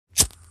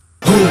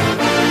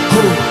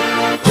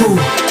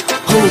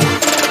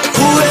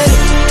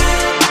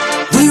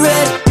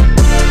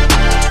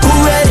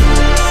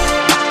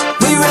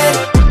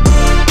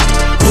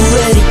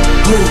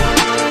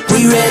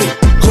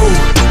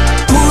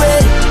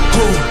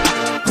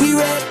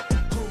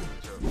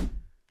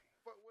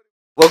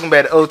Welcome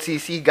back to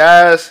OTC,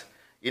 guys.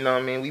 You know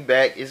what I mean? We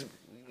back.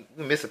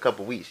 We missed a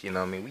couple weeks. You know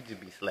what I mean? We just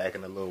be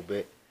slacking a little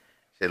bit,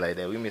 shit like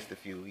that. We missed a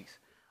few weeks.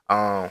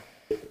 I'm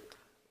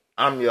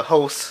your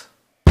host,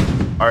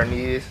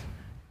 Arnez.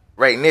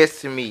 Right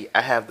next to me,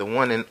 I have the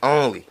one and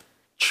only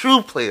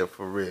true player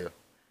for real.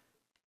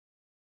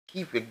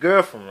 Keep your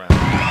girl from around.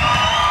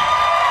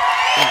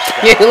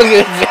 Yeah, look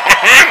at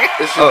that.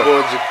 It's your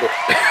boy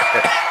Jacory.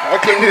 I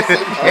can't say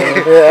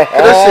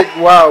that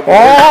shit wild, boy.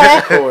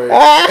 It's Jacory.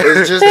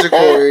 It's just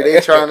Jacory.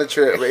 They trying to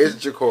trip, but it's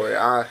Jacory.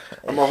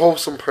 I'm a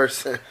wholesome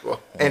person.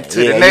 And to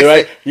the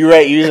next, you're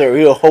right. You're a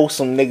real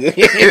wholesome nigga.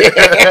 You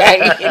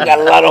got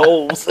a lot of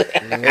holes.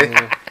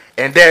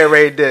 And that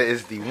right there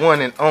is the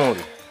one and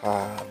only.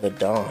 The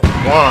Don.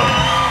 One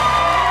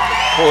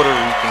Puerto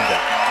Rican guy.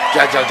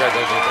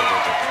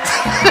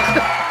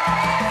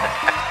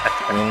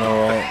 You know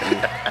what? You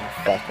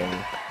fucking.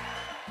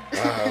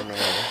 Oh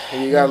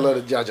man, you gotta love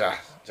the Jaja.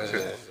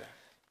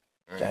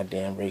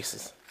 Goddamn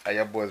racist. How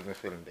y'all boys been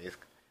feeling today? It's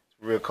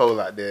real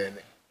cold out there, isn't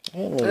it?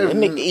 That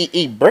nigga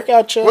eat brick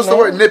out here. What's the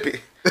word? Nippy.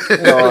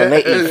 No,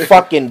 they eat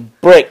fucking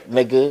brick,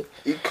 nigga.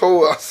 Eat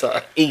cold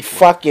outside. Eat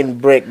fucking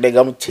brick, nigga.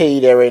 I'm gonna tell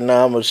you that right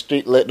now. I'm gonna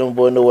street let them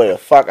boy know where the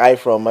fuck I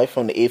from. I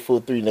from the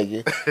 843,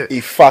 nigga.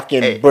 Eat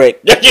fucking brick.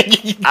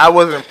 I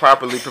wasn't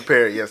properly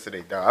prepared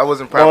yesterday, dog. I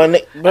wasn't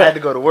properly. I had to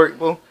go to work,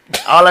 bro.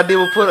 All I did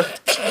was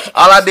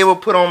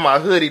put on my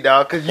hoodie,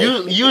 dog. Cause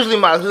usually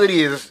my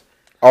hoodie is.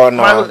 Oh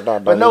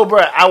no, but no, bro.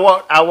 I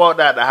walked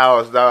out the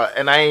house, dog,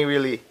 and I ain't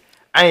really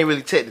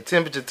check the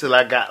temperature till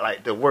I got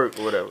like to work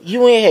or whatever.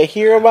 You ain't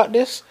hear about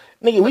this,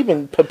 nigga? We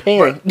been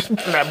preparing.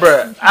 Nah,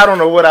 bro. I don't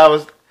know what I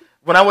was.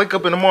 When I wake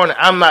up in the morning,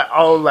 I'm not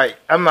all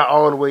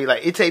the way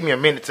like. It take me a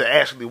minute to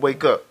actually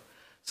wake up.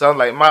 So I'm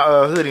like,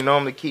 my hoodie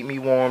normally keep me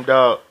warm,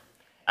 dog.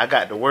 I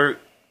got to work,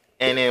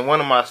 and in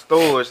one of my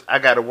stores, I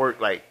got to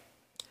work like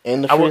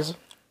in the freezer.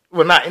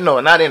 Not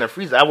in the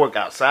freezer. I work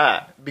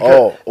outside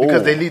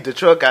because they leave the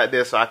truck out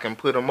there so I can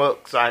put them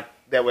up. So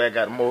that way I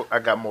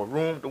got more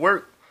room to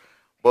work.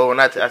 But when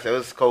I said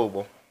it's cold,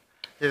 boy.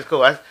 It's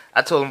cold.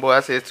 I told him, boy, I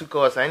said it's too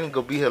cold. So I ain't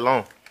gonna be here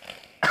long.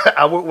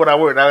 I work what I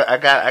work. I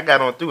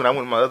got on through and I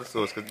went to my other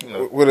stores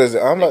because What is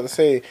it? I'm about to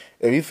say,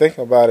 if you think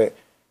about it,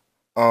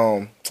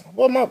 well,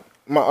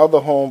 my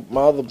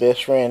other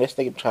best friend, this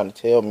nigga trying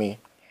to tell me,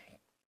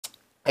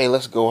 hey,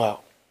 let's go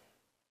out.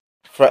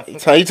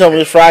 So he told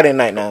me it's Friday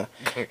night now.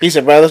 He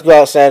said, bro, let's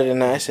go out Saturday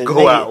night. I said,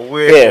 go out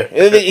where?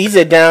 Yeah. He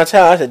said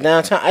downtown. I said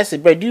downtown. I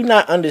said, bro, do you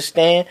not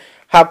understand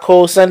how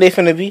cold Sunday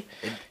finna be?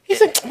 He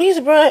said,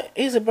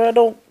 bro,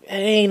 don't, it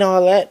ain't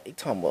all that. He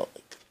talking about,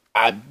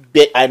 that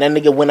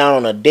nigga went out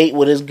on a date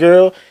with his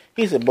girl.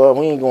 He said, bro,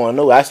 we ain't going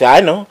nowhere. I said, I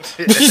know.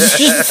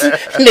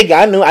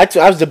 Nigga, I knew. I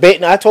was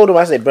debating. I told him,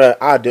 I said, bro,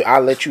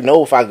 I'll let you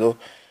know if I go.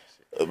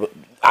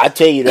 I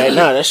tell you right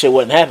now, that shit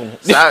wasn't happening.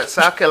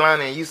 South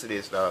Carolina ain't used to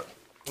this, dog.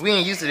 We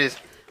ain't used to this.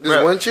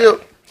 This one chill.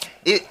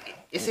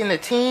 It's in the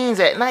teens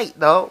at night,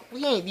 dog.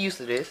 We ain't used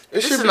to this.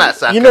 This is be, not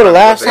South Carolina. You know the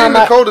last time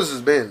the coldest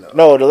has been though.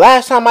 No, the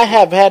last time I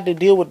have had to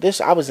deal with this,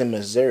 I was in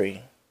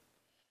Missouri,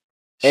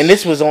 and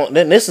this is on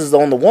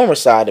the warmer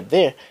side up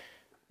there.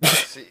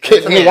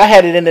 Nigga, I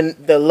had it in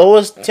the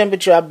lowest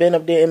temperature I've been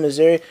up there in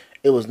Missouri.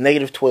 It was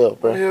 -12,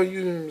 bro. Where the hell you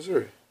in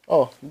Missouri?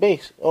 Oh,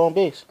 base. Oh,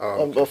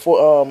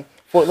 okay.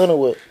 Fort Leonard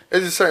Wood.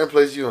 There's a certain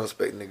place you don't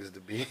expect niggas to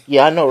be.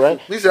 Yeah, I know, right?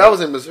 He said I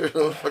was in Missouri.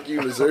 What the fuck you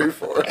in Missouri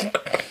for?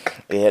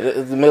 Yeah,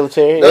 the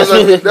military. That's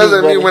like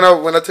me when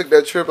I took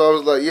that trip. I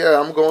was like,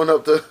 yeah, I'm going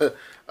up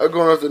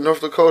to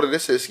North Dakota. They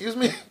said, excuse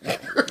me,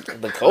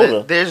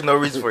 Dakota. There's no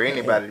reason for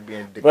anybody to be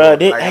in Dakota.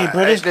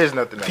 Bro, there's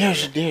nothing.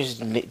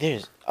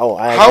 There's.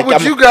 How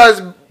would you guys?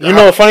 You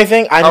know the funny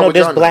thing? I know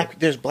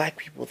there's black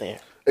people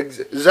there.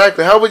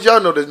 Exactly. How would y'all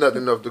know there's nothing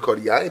in North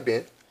Dakota? Yeah, I ain't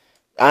been.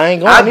 I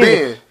ain't going. I've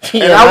been,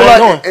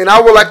 Yeah, and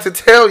I would like to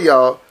tell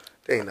y'all,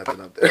 there ain't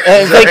nothing up there.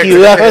 Thank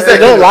you. I said,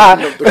 don't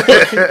lie.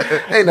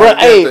 Ain't Bro,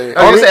 nothing.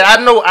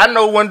 I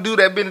know one dude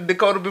that been to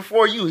Dakota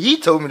before you. He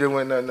told me there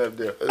wasn't nothing up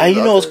there.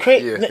 You know what's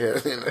crazy? Yeah.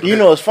 You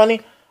know what's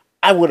funny?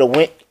 I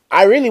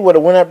really would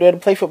have went up there to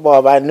play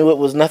football, but I knew it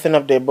was nothing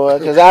up there, boy.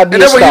 Because I'd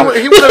be a star.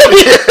 Didn't he go up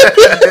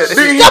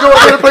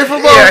there to play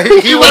football? Yeah,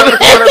 he went.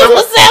 That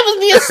was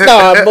be a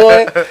star,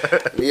 boy.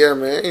 Yeah,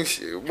 man,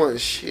 it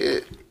wasn't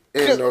shit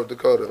in North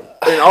Dakota.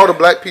 And all the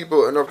black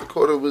people in North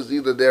Dakota was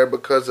either there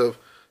because of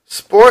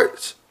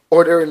sports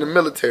or they're in the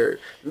military.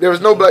 There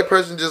was no black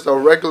person, just a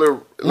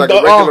regular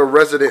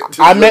resident.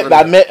 I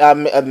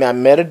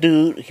met a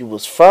dude. He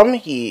was from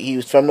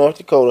North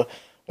Dakota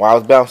while I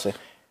was bouncing.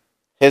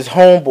 His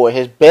homeboy,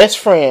 his best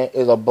friend,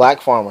 is a black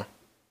farmer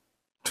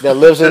that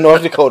lives in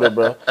North Dakota,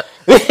 bro.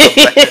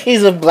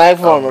 He's a black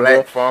farmer, bro.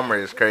 Black farmer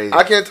is crazy.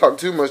 I can't talk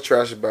too much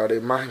trash about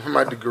it.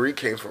 My degree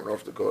came from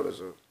North Dakota,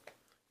 so.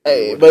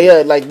 Hey, but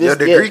yeah, like this. Your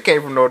degree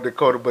came from North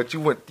Dakota, but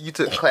you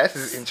took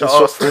classes in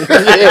Charleston.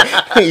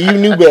 You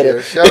knew better.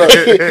 Yeah, shout out.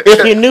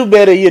 If you knew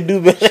better, you do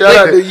better. Shout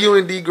out to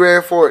UND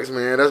Grand Forks,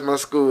 man. That's my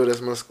school.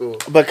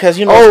 Because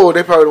you know. Oh,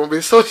 they probably won't be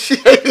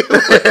associated.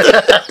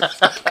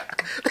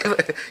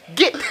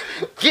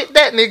 Get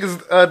that that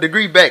nigga's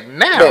degree back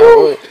now.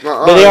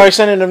 But they already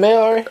sent it in the mail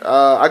already?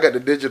 I got the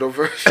digital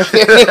version.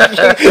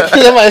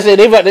 Somebody said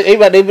they about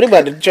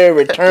to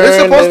return. It's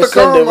supposed to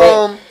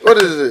come, what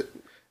is it?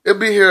 It'll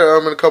be here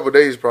in a couple of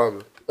days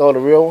probably. Oh, the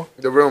real one?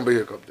 The real one will be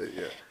here in a couple of days,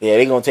 yeah. Yeah,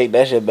 they gonna take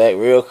that shit back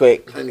real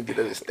quick. I need to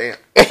get that stamp.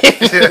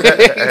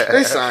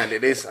 They signed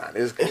it. It's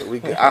good. We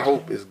good. I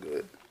hope it's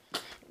good.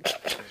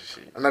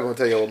 I'm not gonna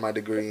tell you what my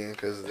degree in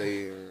because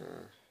they.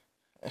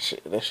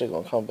 That shit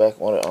gonna come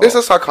back on it. It's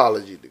a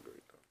psychology degree.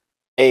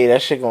 Hey,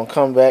 that shit gonna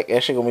come back.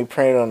 That shit gonna be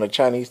printed on the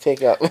Chinese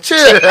takeout.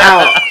 Chill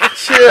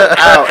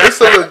out. It's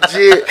a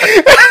legit.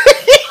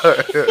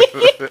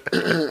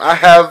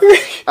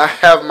 I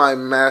have my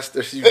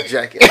Master Chief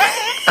jacket.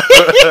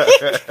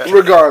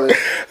 Regardless.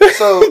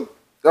 So,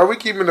 are we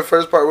keeping the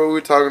first part where we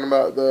were talking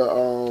about the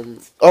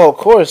Oh, of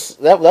course.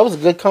 That was a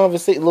good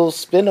conversation, little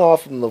spin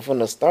off from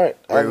the start.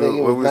 Wait, what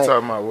we was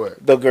talking about?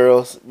 What? The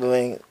girls.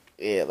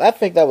 Yeah, I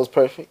think that was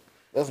perfect.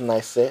 That's a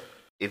nice set.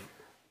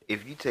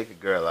 If you take a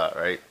girl out,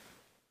 right?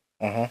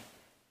 Mm-hmm.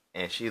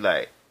 And she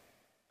like,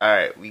 all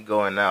right, we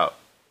going out,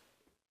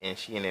 and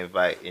she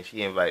invite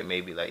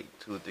maybe like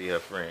 2 or 3 of her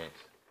friends.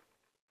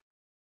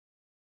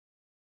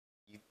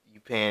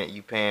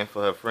 You paying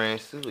for her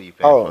friends too? Or you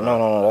paying for her?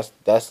 No.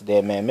 That's the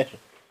dead man mission.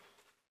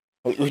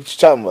 What you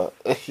talking about?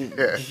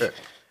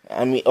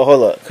 I mean,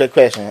 hold up. Quick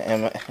question.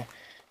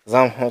 Cause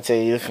I'm gonna tell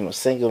you this from a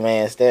single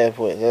man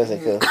standpoint.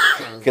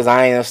 Cause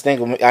I ain't no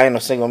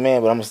single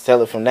man, but I'm gonna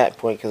tell it from that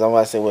point. Cause I'm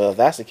gonna say, well, if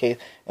that's the case,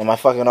 am I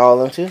fucking all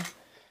of them too?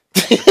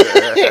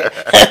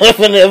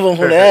 Whenever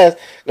I'm ask,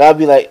 I'll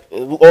be like,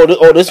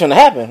 oh, this finna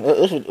happen.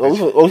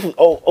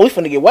 We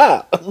finna get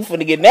wild. We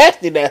finna get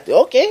nasty.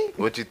 Okay.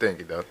 What you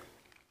thinking, though?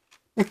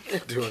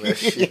 Doing that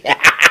shit. I'm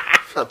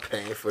not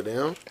paying for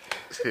them.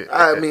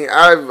 I mean,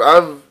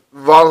 I've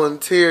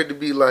volunteered to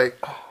be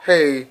like,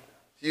 hey,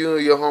 you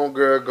and your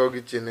homegirl go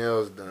get your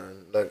nails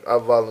done. Like, I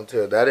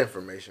volunteered that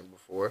information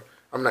before.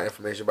 I'm not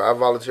information, but I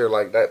volunteered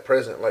like that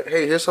present. Like,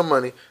 hey, here's some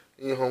money.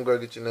 You and your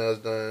homegirl get your nails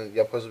done.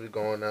 Y'all supposed to be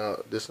going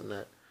out, this and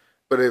that.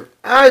 But if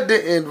I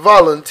didn't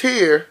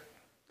volunteer,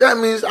 that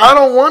means I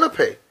don't want to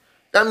pay.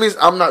 That means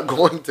I'm not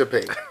going to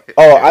pay.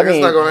 Oh, it's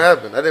not going to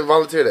happen. I didn't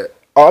volunteer that.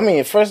 Oh, I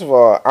mean, first of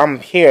all, I'm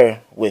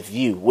here with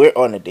you. We're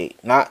on a date.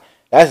 That's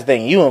the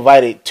thing. You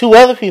invited 2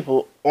 other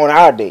people on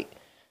our date.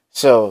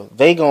 So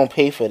they gonna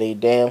pay for their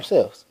damn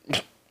selves.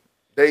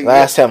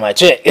 Last time I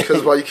checked.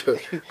 Because why you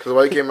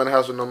came in the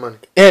house with no money?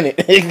 In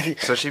it.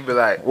 So she be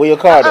like, where your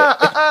card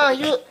at?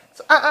 You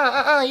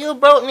a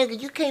broke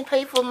nigga. You can't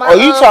pay for my. Oh,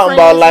 you talking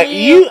about like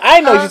meal? you? I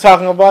know what you're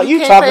talking about.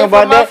 You talking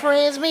about that? My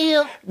friend's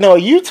meal. No,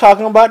 you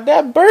talking about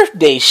that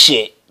birthday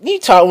shit. You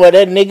talking about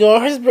that nigga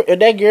on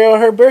that girl on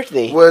her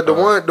birthday? Well, the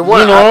one. You know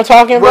what I'm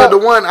talking about? Well,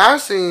 the one I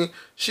seen,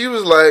 she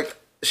was like,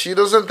 she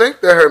doesn't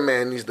think that her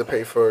man needs to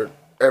pay for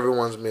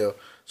everyone's meal.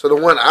 So the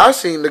one I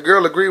seen, the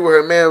girl agreed with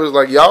her man, was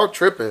like, y'all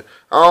tripping.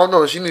 I don't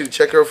know. She need to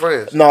check her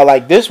friends. No,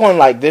 like this one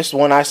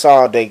I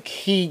saw, they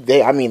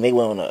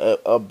went on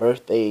a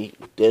birthday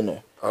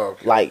dinner. Oh,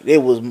 okay. Like it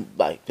was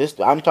like this.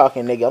 I'm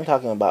talking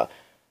about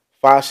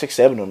 5, 6,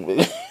 7 of them.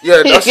 Yeah,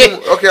 okay.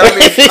 I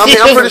mean,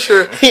 I'm pretty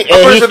sure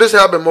this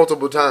happened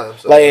multiple times.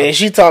 So. Like, and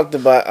she talked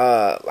about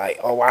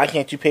oh, why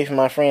can't you pay for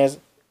my friends?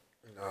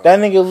 No. That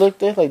nigga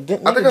looked at like, I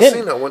think I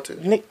seen that one too.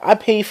 Nick, I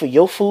paid for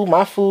your food,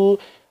 my food,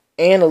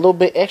 and a little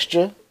bit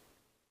extra.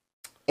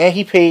 And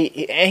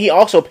he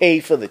also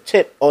paid for the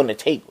tip on the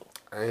table.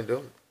 I ain't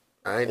doing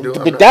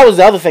it. But that was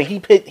the other thing. He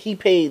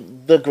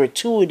paid the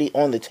gratuity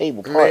on the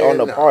table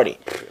party.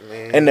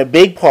 Man. And the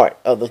big part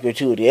of the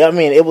gratuity. I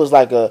mean, it was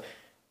like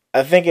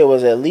I think it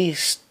was at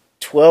least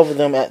 12 of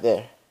them at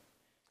there.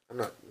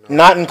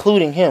 Not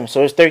including him. So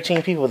there's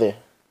 13 people there.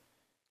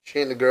 She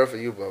ain't the girl for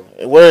you, bro.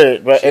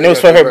 Word, bro. And it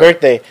was for her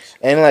birthday.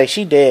 And like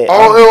she dead.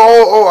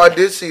 Oh, I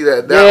did see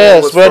that.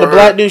 Yes, bro. The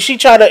black dude, she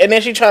tried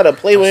to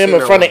play with him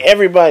in front of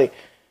everybody.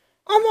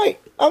 I'm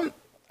like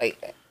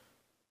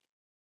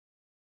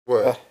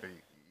what?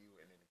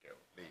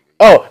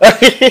 Oh.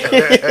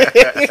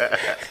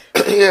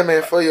 Yeah,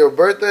 man, for your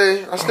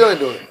birthday, I still ain't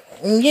doing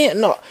it. Yeah,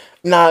 no.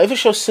 Nah, if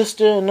it's your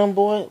sister and them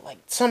boy, like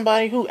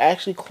somebody who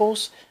actually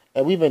close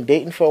and we've been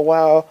dating for a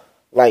while,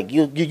 like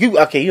you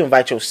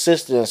invite your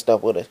sister and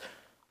stuff with us.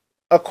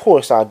 Of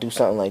course I'll do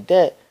something like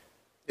that.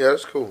 Yeah,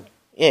 that's cool.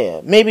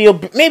 Yeah. Maybe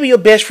your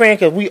best friend,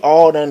 cause we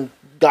all done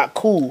got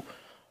cool.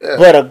 Yeah.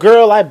 But a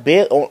girl I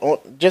bet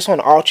just on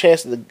our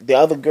chest, the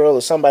other girl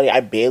is somebody I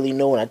barely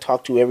know and I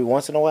talk to every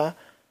once in a while.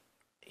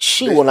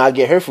 She will not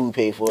get her food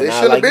paid for. They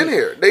should have been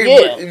here.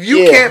 If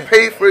you can't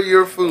pay for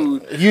your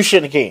food, you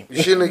shouldn't have came.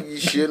 You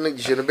shouldn't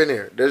have been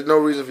here. There's no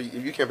reason for you.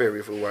 If you can't pay for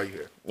your food, why are you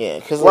here? Yeah,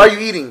 because why are you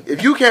eating?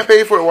 If you can't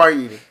pay for it, why are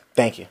you eating?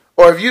 Thank you.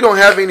 Or if you don't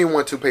have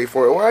anyone to pay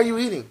for it, why are you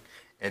eating?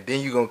 And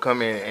then you gonna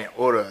come in and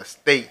order a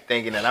steak,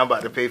 thinking that I'm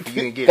about to pay for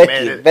you and get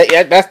mad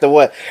at that's the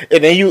one.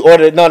 And then you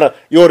order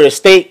you order a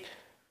steak,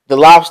 the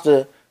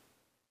lobster,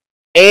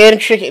 and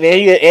chicken,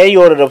 and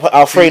you order the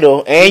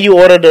Alfredo, and you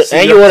order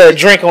a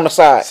drink on the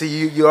side.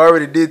 See, you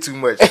already did too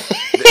much.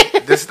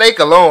 The steak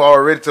alone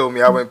already told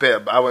me I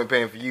wasn't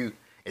paying for you,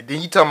 And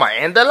then you talking about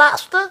and the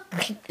lobster?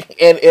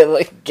 and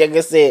like I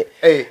said,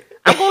 Hey,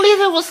 I'm gonna leave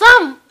it with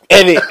something.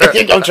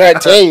 and I'm trying to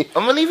tell you,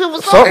 I'm gonna leave it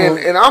with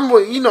something. And I'm,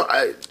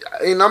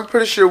 and I'm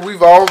pretty sure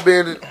we've all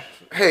been,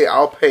 hey,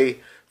 I'll pay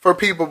for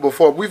people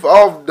before. We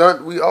all have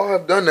done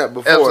that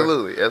before.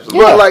 Absolutely.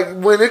 But like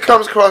when it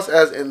comes across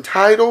as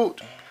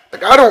entitled,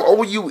 like I don't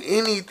owe you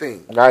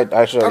anything. I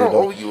don't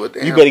owe you a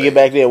damn You better get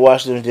back there and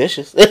wash them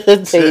dishes.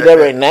 I'll tell you that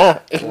right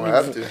now. We'll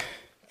have to.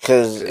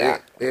 Cause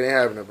it ain't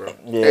happening, bro.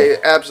 Yeah.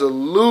 It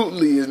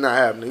absolutely is not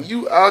happening.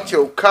 You out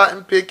your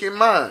cotton picking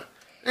mind.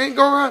 It ain't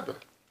gonna happen.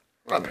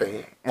 I'm not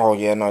paying. oh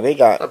yeah, no, they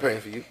got. I'm not paying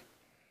for you.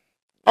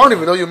 I don't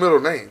even know your middle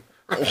name.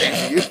 I'm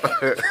paying for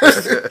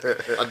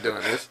you. I'm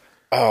doing this.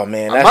 Oh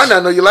man, I might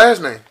not know your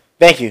last name.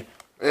 Thank you.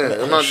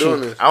 Yeah, I'm not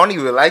doing this. I don't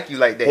even like you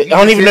like that. I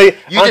don't even know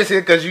you just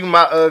here because you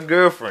my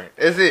girlfriend.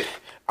 That's it.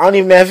 I don't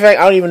even. Matter of fact,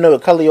 I don't even know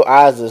what color your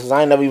eyes is. 'Cause I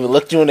ain't never even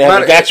looked you in there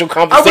and got your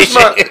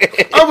conversation.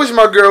 I wish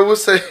my girl would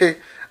say. You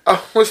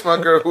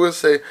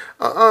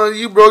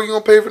broke. You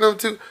gonna pay for them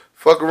too?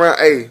 Fuck around.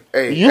 Hey.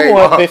 You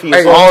want to pay for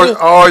yourself too.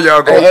 All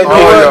y'all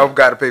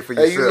got to pay for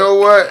yourself. Hey, you know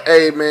what?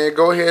 Hey man,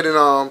 go ahead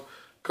and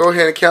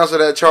cancel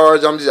that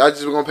charge. I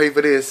just gonna pay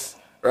for this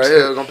right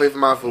here. I'm gonna pay for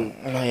my food.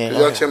 It's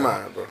out your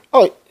mind, bro.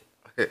 Oh,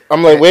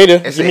 I'm like, waiter,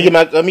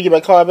 let me get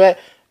my card back.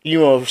 You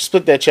gonna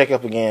split that check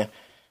up again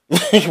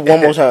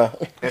one more time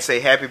and say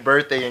happy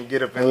birthday and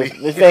get up and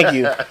leave. Thank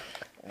you.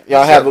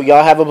 Y'all have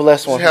a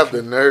blessed one. You have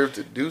the nerve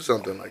to do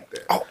something like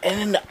that. Oh,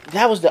 and then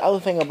that was the other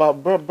thing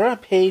about bro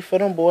paid for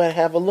them boy to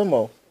have a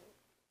limo.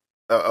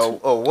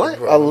 What?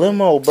 A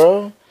limo,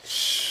 bro.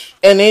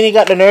 And then he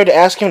got the nerve to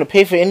ask him to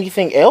pay for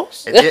anything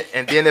else.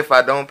 And then if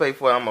I don't pay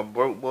for it, I'm a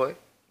broke boy.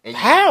 And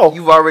How?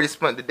 You've already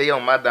spent the day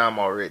on my dime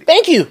already.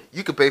 Thank you.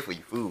 You can pay for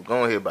your food.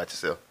 Go ahead about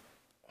yourself.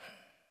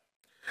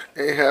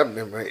 Ain't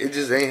happening, man. It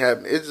just ain't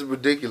happening. It's just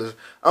ridiculous.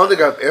 I don't think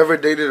I've ever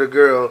dated a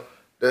girl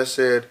that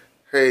said,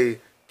 "Hey,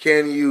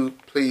 can you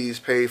please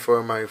pay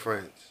for my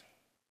friends?"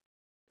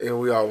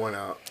 And we all went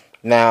out.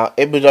 Now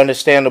it was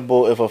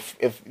understandable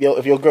if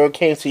your girl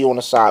came to you on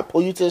the side,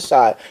 pull you to the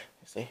side,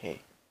 and say, "Hey,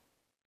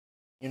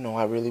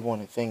 I really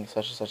wanted things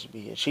such and such to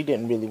be here." She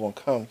didn't really want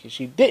to come because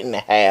she didn't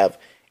have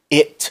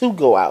it to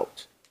go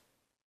out.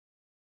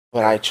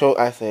 But I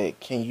said,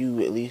 "Can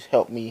you at least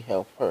help me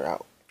help her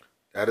out?"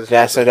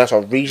 That's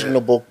a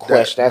reasonable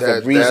question. That's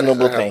a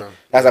reasonable thing.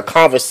 That's a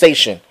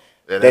conversation.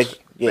 That's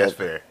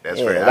fair. That's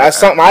fair. That's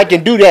something I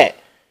can do that.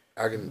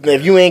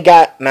 If you ain't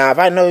got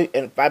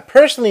if I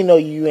personally know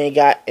you ain't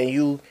got and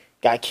you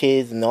got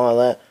kids and all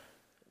that,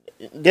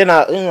 then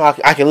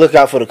I can look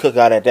out for the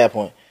cookout at that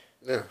point.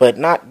 Yeah. But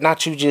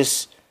not you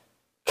just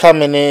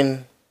coming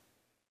in.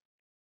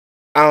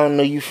 I don't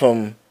know you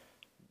from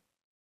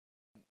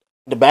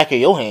the back of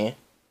your hand.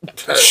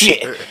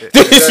 Shit.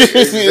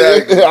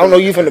 Exactly. I don't know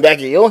you from the back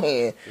of your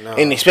hand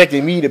and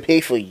expecting me to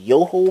pay for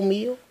your whole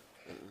meal.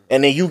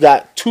 And then you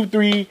got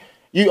 2-3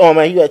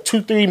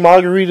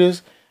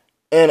 margaritas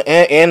and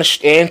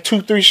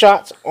 2-3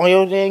 shots on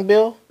your dang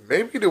bill.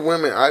 Maybe the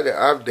women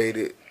I've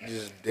dated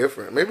just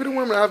different. Maybe the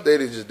women I've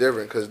dated just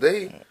different because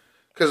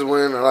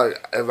when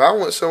if I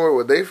went somewhere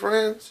with their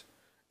friends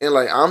and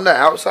I'm the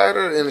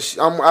outsider and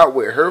I'm out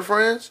with her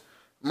friends,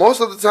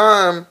 most of the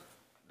time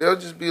they'll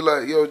just be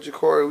like, "Yo,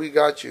 Ja'Cory, we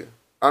got you."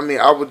 I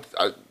mean, I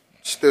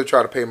still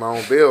try to pay my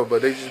own bill,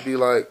 but they just be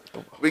like,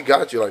 "We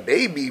got you." Like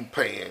they be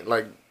paying.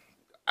 Like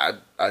I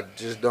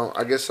just don't.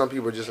 I guess some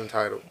people are just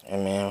entitled.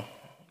 Hey man,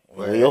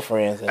 where your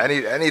friends at? I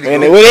need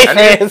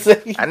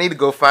to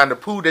go find the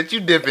pool that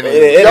you dipping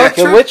in.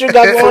 What you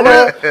got going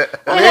on?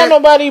 I ain't had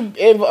nobody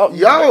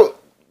y'all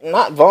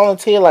not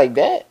volunteer like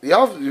that.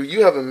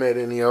 You haven't met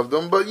any of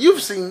them, but you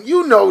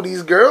know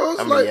these girls.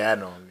 I mean, I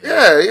know them.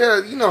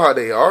 Yeah, you know how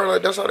they are.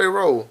 Like that's how they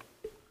roll.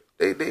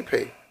 They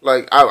pay.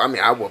 Like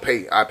I will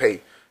pay. I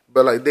pay.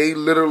 But they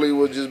literally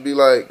will just be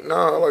like,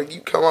 "No,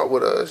 you come out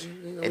with us."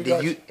 And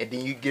then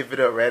you give it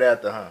up right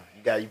after, huh?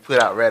 You put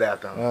out right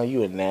after, huh? Oh,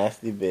 you a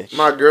nasty bitch.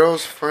 My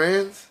girl's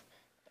friends.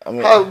 I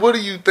mean, what do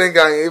you think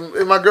I am?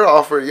 If my girl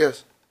offered,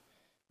 yes.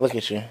 Look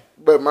at you.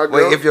 But my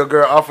girl. Wait, if your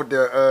girl offered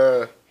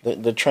the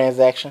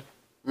transaction,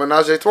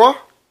 menage a trois.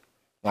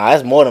 Nah,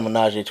 that's more than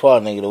menage a trois,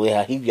 nigga. The way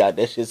how he got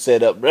that shit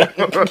set up, bro. That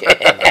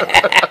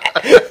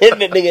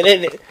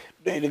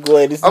nigga, go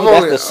ahead. That's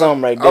the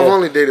sum right there. I've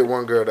only dated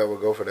one girl that would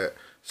go for that.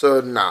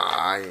 So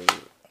I ain't.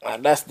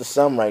 That's the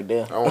sum right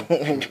there. That's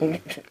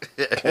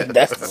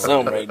the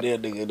sum right there,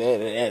 nigga.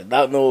 That's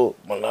not no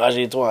menage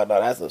a trois.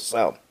 No, that's the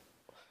sum.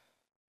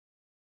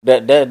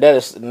 That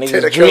is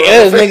niggas' dream.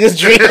 That is niggas'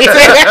 dream. To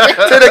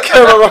the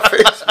camera on my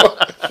Facebook.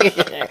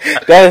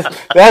 That's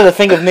a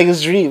thing of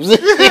niggas' dreams.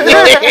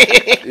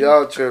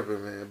 Y'all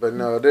tripping, man. But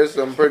no, there's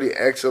some pretty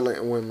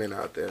excellent women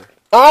out there.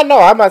 Oh no,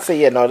 I'm about to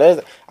say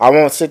I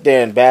won't sit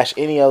there and bash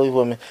any other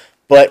women,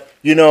 but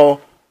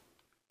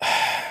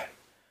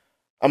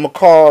I'm gonna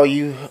call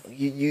you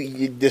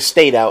the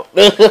state out.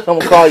 I'm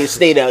gonna call you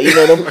state out.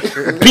 Them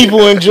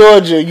people in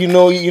Georgia. You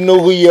know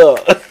who you are.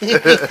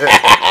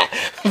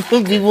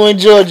 People in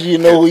Georgia, you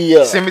know who you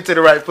are. Send me to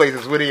the right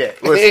places. Where he at?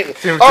 Send me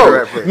to the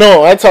right place.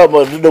 No, I talk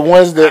about the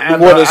ones that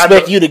want to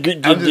expect you to.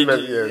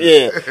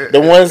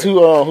 The ones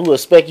who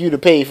expect you to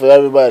pay for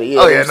everybody.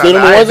 Yeah. The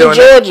ones in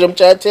Georgia. I'm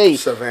trying to tell you.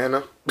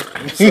 Savannah,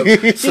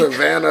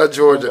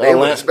 Georgia. They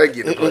won't expect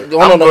you to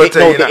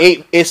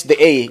play. It's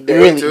the A. The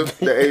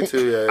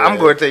A2. Yeah. I'm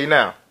going to tell you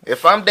now.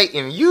 If I'm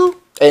dating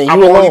you, and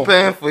I'm only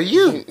paying for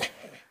you.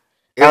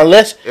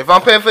 If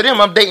I'm paying for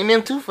them, I'm dating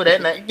them too for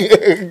that night.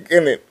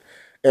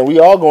 And we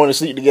all going to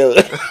sleep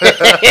together.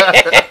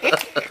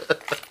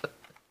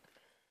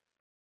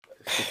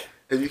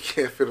 If you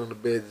can't fit on the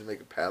bed, just make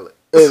a pallet.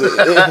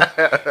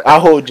 I'll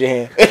hold your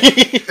hand.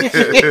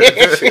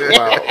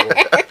 Wow.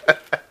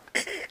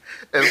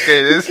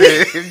 Okay,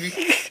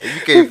 if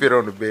you can't fit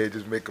on the bed,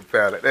 just make a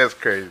pallet. That's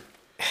crazy.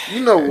 You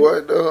know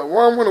what? I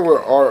wonder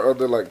what are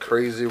other like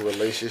crazy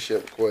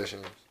relationship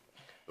questions.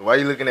 Why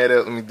you looking at it?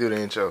 Let me do the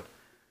intro.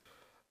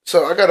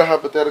 So I got a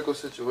hypothetical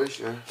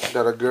situation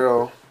that a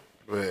girl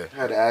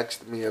had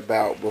asked me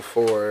about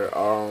before.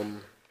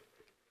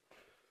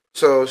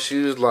 So she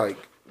was like,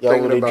 y'all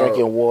were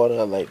drinking water.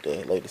 I like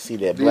to see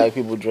that black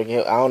people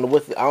drinking. I don't know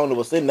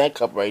what's in that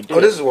cup right there.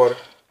 Oh, this is water.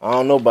 I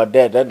don't know about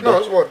that. No,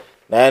 it's water.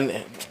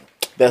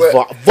 That's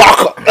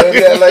vodka.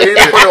 Yeah, like you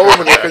didn't put it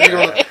over there because you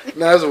don't.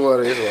 No, it's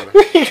water. It's water.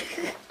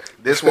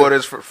 This water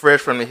is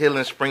fresh from the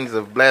healing springs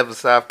of Blavin,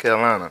 South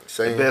Carolina.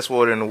 Same. The best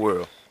water in the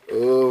world.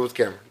 Oh, it's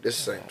Cameron. This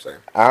is same.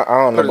 I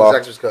don't know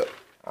about. Cup.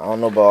 I don't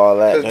know about all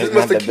that. This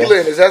must tequila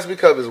in this Zaxby's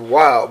cup is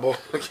wild, boy.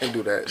 I can't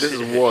do that. This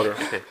is water.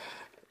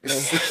 It's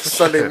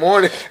Sunday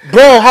morning,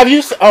 bro. Have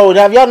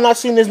y'all not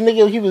seen this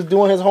nigga? He was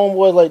doing his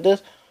homeboys like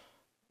this.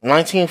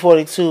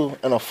 1942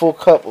 in a full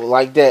cup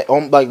like that,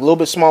 like a little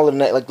bit smaller than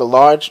that, like the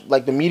large,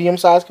 like the medium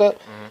size cup,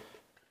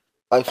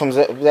 like from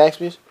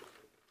Zaxby's.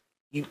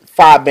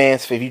 5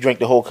 bands if you drink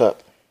the whole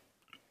cup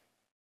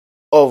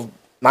of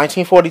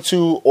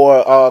 1942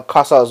 or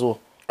Casa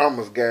Azul. I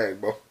almost gagged,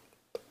 bro.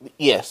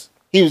 Yes,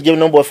 he was giving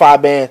them boy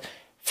 5 bands.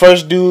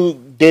 First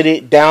dude did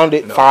it, downed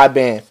it, 5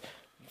 bands.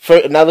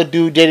 Another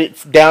dude did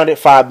it, downed it,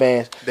 5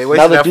 bands. They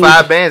wasted that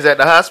 5 bands at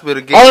the hospital.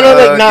 Dude,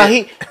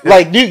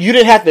 you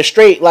didn't have to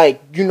straight,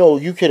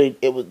 you could have.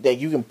 It was that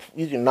you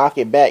can knock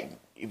it back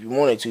if you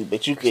wanted to,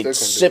 but you could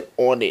sip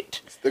on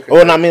it.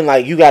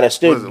 You gotta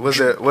still.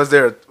 Was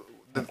there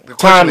the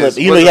time limit?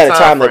 You had a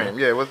time limit.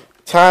 Yeah,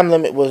 time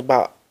limit was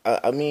about.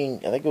 I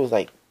think it was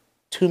like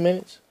 2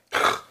 minutes.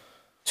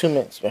 2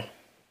 minutes, man.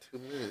 2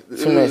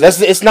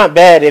 minutes. It's not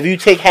bad if you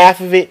take half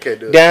of it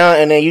down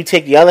and then you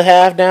take the other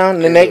half down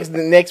the next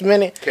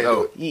minute. They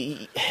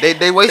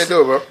wasted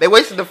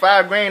the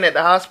 $5,000 at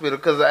the hospital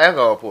because of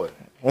alcohol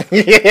poisoning.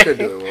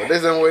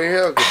 There's no way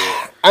hell could do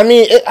it. I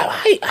mean,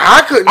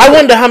 I couldn't. I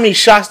wonder how many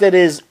shots that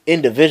is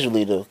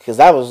individually though, because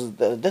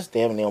that's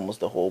damn near almost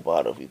the whole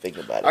bottle if you think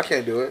about it. I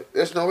can't do it.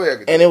 There's no way I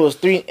could. And it was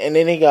 3, and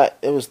then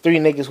it was 3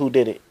 niggas who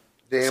did it.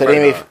 They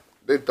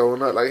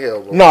throwing up like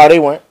hell, bro. No, they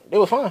weren't. They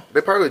were fine.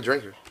 They probably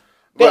drinkers.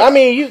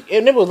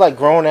 And it was like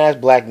grown ass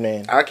black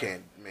men. I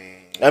can't, man.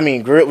 I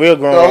mean, real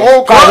grown. The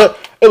whole crowd.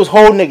 It was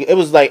whole nigga. It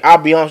was like, I'll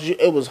be honest with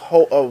you, it was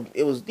whole.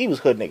 He was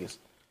hood niggas.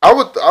 I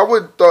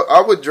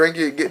would drink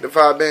it, get the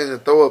 5 bands,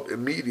 and throw up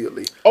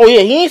immediately. Oh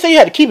yeah, he ain't say you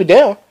had to keep it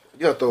down. You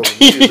gotta throw up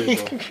immediately,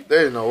 bro.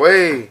 There's no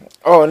way.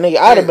 Oh nigga,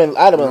 I'd have been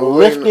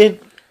lifted.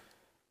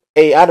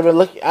 Hey, I'd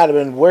have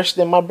been worse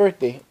than my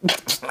birthday.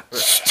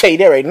 Tell you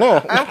that right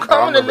now. I'm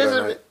calling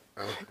Elizabeth.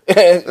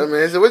 I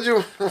mean, so what you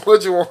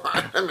want?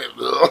 I mean,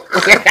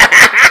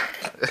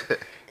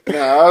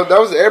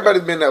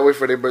 everybody's been that way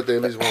for their birthday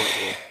at least once.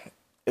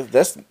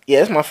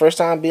 That's my first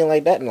time being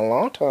like that in a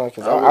long time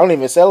because I don't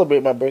even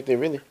celebrate my birthday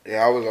really.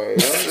 Yeah, I was like,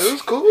 it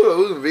was cool though.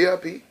 It was a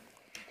VIP.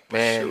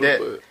 Man,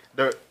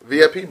 the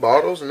VIP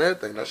bottles and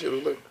everything. That shit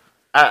was lit.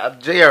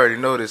 Jay already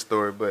know this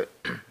story, but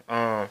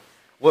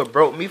what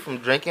broke me from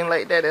drinking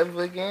like that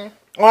ever again?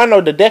 Oh, I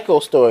know the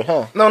Deco story,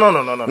 huh? No.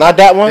 Not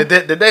that one?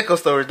 The Deco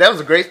story. That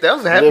was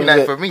a happy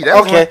night for me. That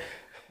was okay.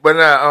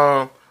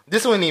 But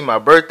this wasn't even my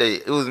birthday.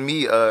 It was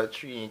me,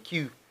 Tree, and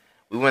Q.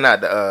 We went out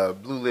to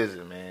Blue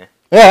Lizard, man.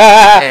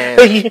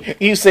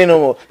 You say no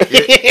more.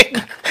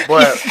 Yeah.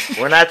 But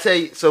when I tell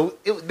you,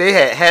 they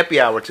had happy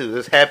hour too. It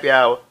was happy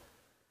hour.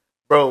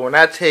 Bro, when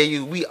I tell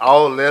you, we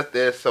all left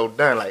there so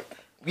done. Like,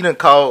 we done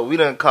call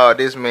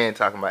this man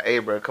talking about, hey,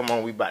 bro, come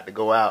on, we about to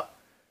go out.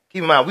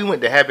 Keep in mind, we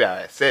went to happy hour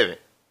at 7.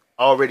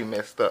 Already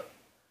messed up.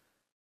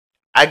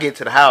 I get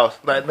to the house.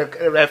 Like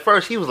at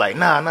first, he was like,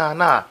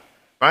 nah.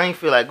 I ain't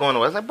feel like going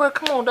away. I was like, bro,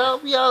 come on,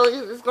 dog.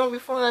 It's gonna be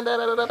fun.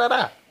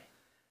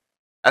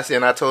 I said,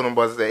 and I told him,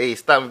 boys, I said, hey,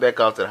 stop me back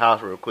off to the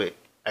house real quick.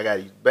 I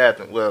gotta use the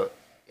bathroom. Well,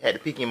 I had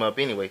to pick him up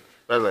anyway.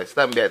 But I was like,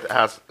 stop me back to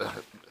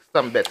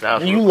the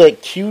house. You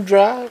let Q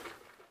drive?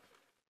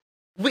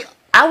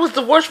 I was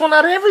the worst one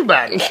out of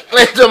everybody.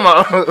 I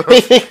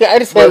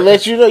just had to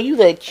let you know you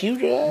let Q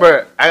drive.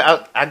 Bro,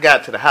 I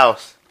got to the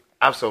house.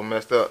 I'm so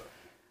messed up.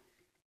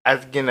 I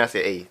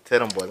said, hey, tell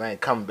them boys I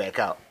ain't coming back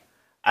out.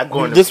 I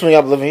go in this one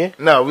y'all living here?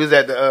 No, we was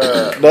at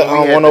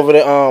the one over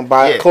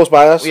there close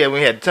by us. Yeah,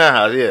 we had the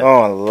townhouse. Yeah.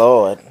 Oh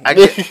Lord. I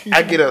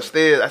get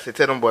upstairs. I said,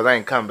 "Tell them boys I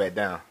ain't come back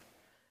down."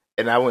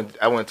 And I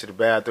went to the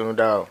bathroom,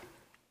 dog.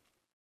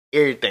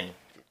 Everything.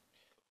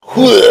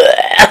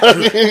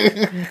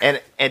 and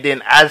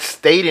then I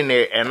stayed in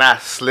there and I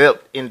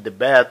slept in the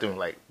bathroom,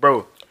 like,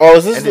 bro. Oh,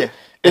 is this the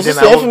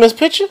infamous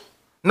picture?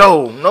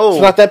 No.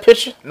 It's not that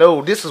picture?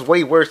 No, this is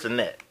way worse than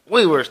that.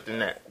 Way worse than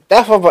that.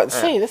 That's what I'm about to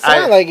say. This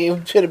sounds like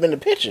it should have been the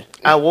picture.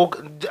 I woke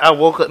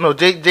up. No,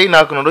 Jay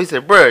knocked on the door. He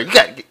said, "Bro, you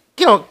got to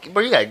get on.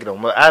 Bro, you got to get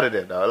on out of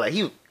there, dog." Like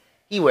he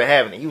wasn't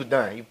having it. He was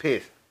done. He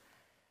pissed.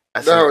 I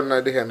said,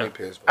 no, they had me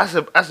pissed. Bro.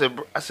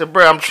 I said,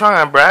 bro, I'm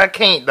trying, bro. I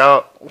can't,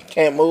 dog.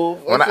 Can't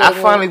move. When I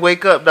finally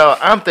wake up, dog,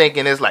 I'm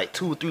thinking it's like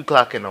 2 or 3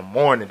 o'clock in the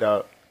morning,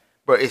 dog.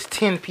 Bro, it's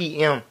 10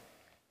 p.m.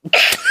 That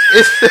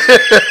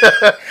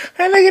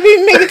nigga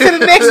didn't make it to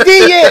the next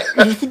day yet.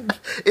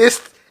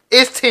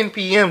 It's 10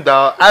 p.m.,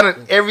 dog.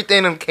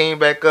 Everything them came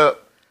back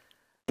up.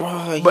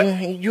 Bro,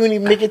 you didn't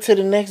even make it to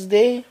the next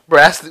day?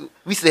 Bro,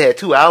 we still had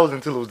 2 hours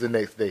until it was the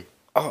next day.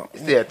 Oh, we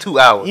still had 2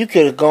 hours. You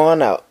could have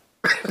gone out.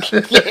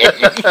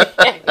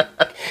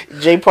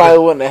 Jay probably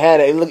wouldn't have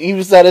had it. Look,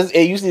 you saw this.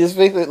 Hey, you see his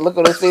face? Look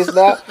on his face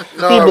now.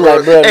 No, he'd be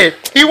like, bro. Hey,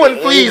 he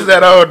wasn't pleased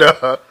at all,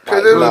 dog.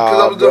 Because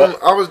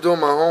I was doing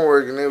my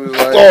homework and it was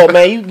like, oh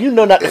man, you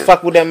know not to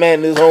fuck with that man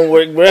in his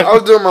homework, bro. I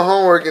was doing my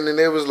homework and then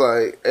it was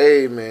like,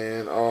 hey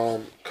man,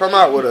 come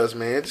out with us,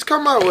 man. Just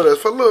come out with us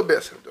for a little bit. I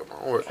said, I'm doing my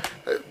homework.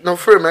 No,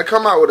 for man,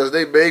 come out with us.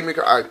 They begged me.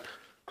 I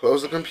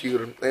closed the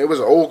computer. And it was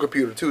an old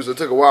computer too, so it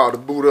took a while to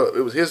boot up.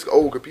 It was his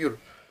old computer.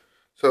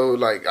 So,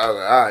 like, I was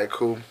like, all right,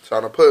 cool. So,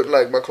 I put,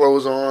 like, my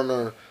clothes on.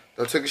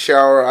 I took a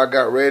shower. I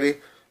got ready.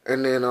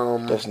 And then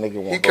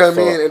he come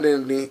in, and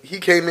then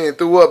he came in and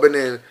threw up. And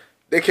then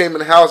they came in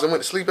the house and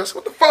went to sleep. I said,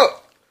 what the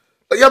fuck?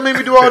 Like, y'all made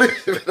me do all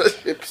this? That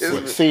shit pissed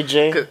me.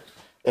 CJ,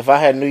 if I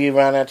had knew you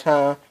around that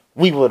time,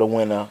 we would have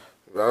went out.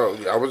 Bro,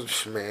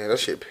 man, that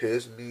shit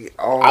pissed me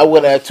off. I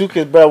would have too,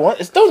 because, bro,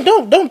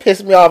 don't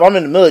piss me off. I'm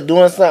in the middle of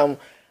doing something.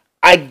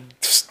 I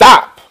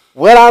stop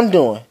what I'm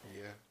doing.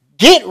 Yeah.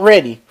 Get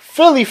ready.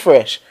 Fully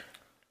fresh,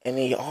 and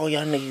then all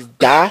y'all niggas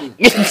die.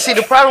 See,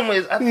 the problem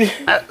is, I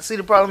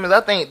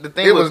think the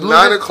thing it was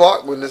 9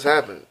 o'clock when this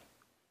happened.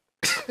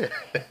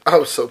 I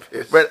was so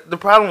pissed. But the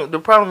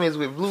problem is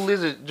with Blue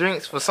Lizard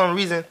drinks. For some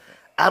reason,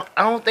 I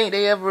don't think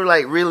they ever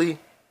like really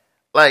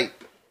like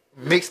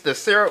mix the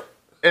syrup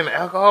and the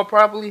alcohol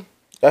properly.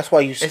 That's why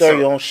you stir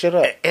your own shit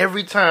up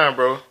every time,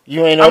 bro.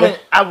 You ain't know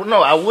that?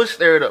 I would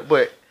stir it up,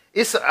 but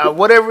it's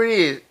whatever it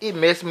is, it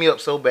messed me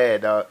up so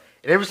bad, dog.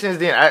 And ever since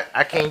then,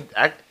 I can't.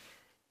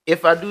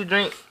 If I do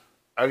drink,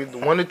 I get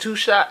 1 or 2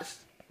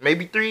 shots,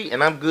 maybe 3,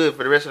 and I'm good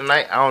for the rest of the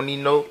night. I don't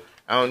need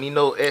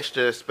no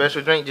extra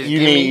special drink. Just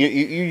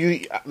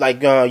you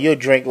like you'll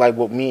drink like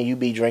what me and you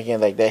be drinking,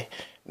 like that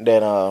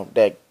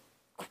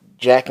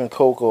Jack and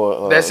Coke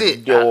or that's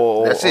it.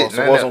 That's it.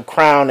 Or some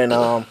Crown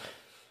and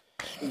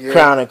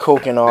Crown and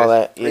Coke and all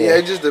that. Yeah,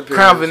 it just depends.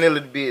 Crown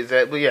Vanilla to be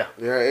exact, but yeah.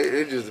 Yeah,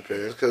 it just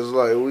depends because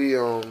like we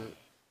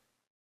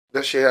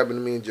that shit happened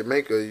to me in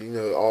Jamaica. You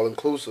know, all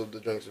inclusive. The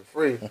drinks are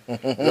free.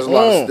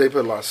 There's they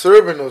put a lot of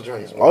syrup in those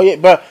drinks. Bro. Oh yeah,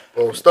 but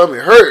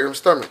stomach hurt. And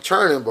stomach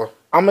churning, bro.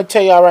 I'm gonna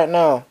tell y'all right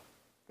now.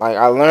 Like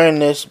I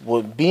learned this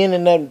with being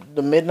in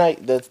the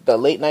midnight, the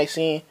late night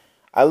scene.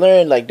 I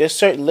learned like there's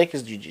certain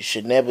liquors you just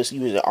should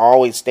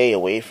always stay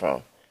away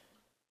from,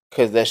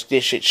 cause this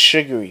shit's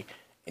sugary,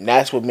 and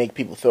that's what make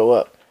people throw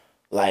up.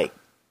 Like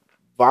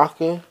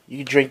vodka,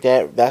 you drink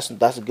that. That's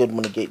a good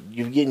one to get.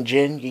 You're getting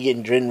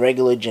gin,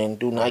 regular gin.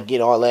 Do not get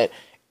all that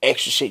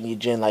extra shit in your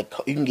gin. Like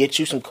you can get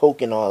you some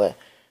Coke and all that,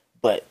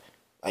 but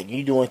like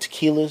you doing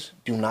tequilas,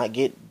 do not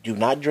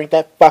drink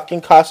that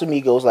fucking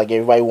Casamigos like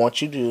everybody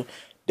wants you to do.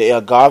 The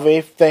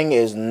agave plant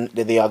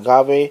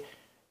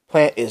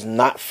is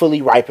not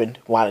fully ripened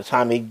by the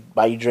time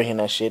by you drinking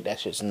that shit. That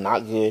shit's not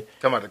good.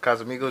 Talking about the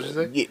Casamigos, you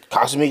say? Yeah,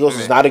 Casamigos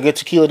is not a good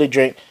tequila to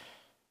drink.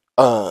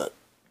 Was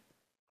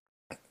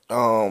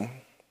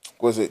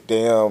it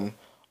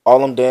all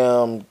them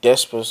damn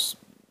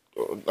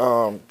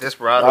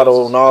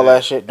Desperados and all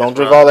that shit. Don't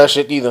drink all that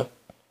shit either.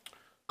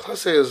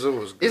 Clase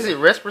Azul is good. Is it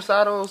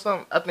Reposado or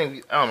something? I don't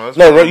know.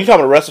 No, you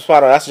talking about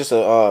Reposado? That's just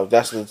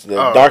the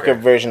darker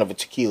version of a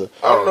tequila.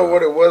 I don't know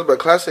what it was, but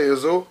Clase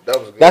Azul, that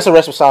was good. That's a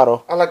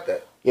Reposado. I like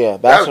that. Yeah,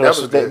 that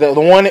was good. The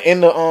one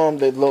in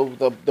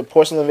the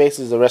porcelain vase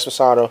is a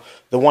Reposado.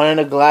 The one in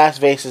the glass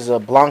vase is a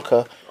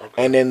Blanca.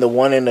 Okay. And then the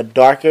one in the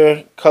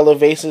darker color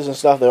vases and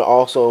stuff, they're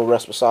also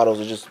Reposados.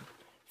 They're just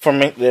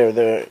ferment.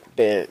 The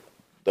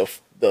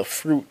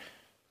fruit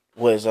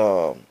was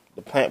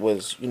the plant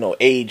was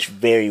aged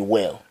very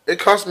well. It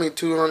cost me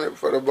 $200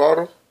 for the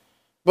bottle,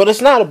 but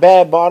it's not a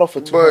bad bottle for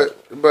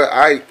 $200. But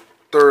I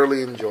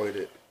thoroughly enjoyed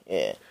it.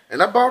 Yeah,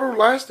 and that bottle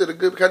lasted a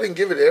good. Because I didn't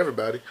give it to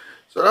everybody,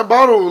 so that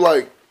bottle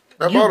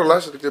bottle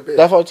lasted a good bit.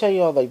 That's what I tell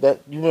y'all like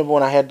that. You remember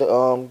when I had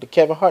the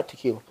Kevin Hart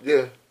tequila?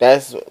 Yeah,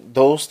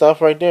 those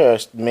stuff right there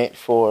is meant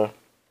for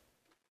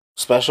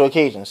special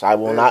occasions. I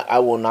will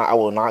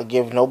not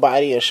give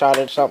nobody a shot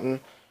at something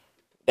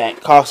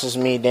that costs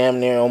me damn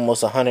near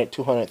almost $100,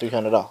 $200,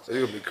 $300. So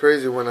you'll be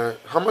crazy when I.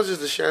 How much is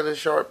the Shannon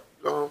Sharp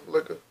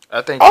liquor?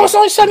 I think. Oh, it's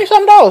only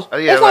 $70-something. Oh,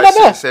 yeah, it's like not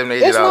that bad.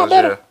 $70, It's not $80,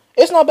 bad. yeah.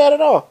 It's not bad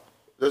at all.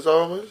 That's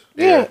all it is?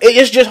 Yeah,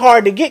 it's just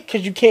hard to get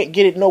because you can't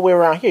get it nowhere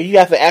around here. You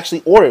have to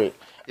actually order it,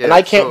 and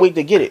I can't wait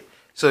to get it.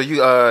 So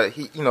you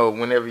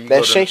whenever you That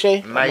go to Shay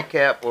Shay?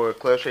 Nightcap or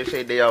Club Shay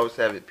Shay, they always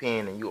have it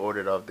pinned, and you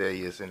order it off there.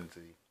 You send it to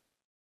you.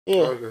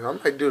 Yeah, Okay, I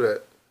might do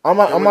that. I'm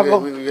not go.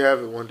 We can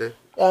have it one day.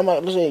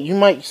 Listen, you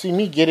might see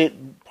me get it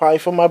probably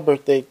for my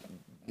birthday.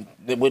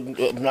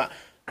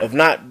 If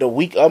not the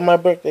week of my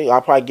birthday,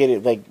 I'll probably get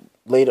it like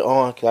later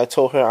on because I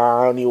told her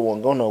I don't even want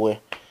to go nowhere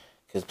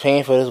because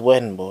paying for this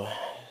wedding, boy.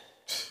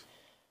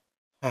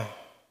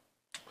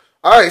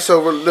 All right,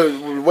 so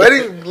the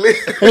wedding.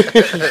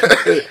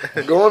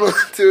 Going on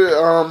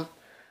to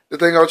the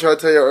thing I was trying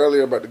to tell you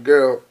earlier about the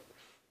girl.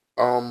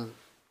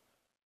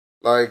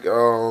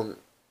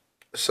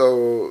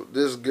 So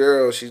this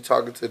girl, she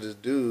talking to this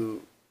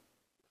dude,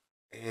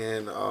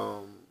 and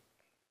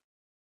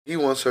he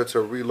wants her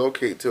to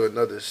relocate to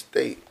another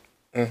state,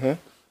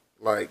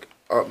 like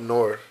up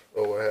north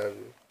or what have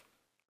you.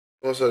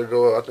 He wants her to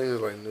go. I think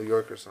it's like New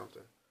York or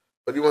something,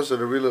 but he wants her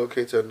to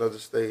relocate to another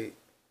state,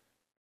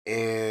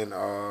 and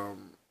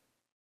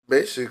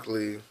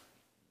basically,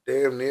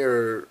 damn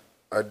near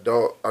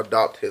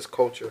adopt his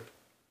culture.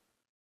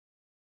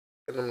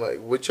 And I'm like,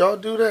 would y'all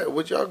do that?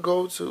 Would y'all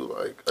go to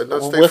like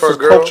another state for a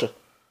girl? Culture?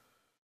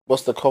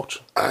 What's the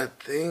culture? I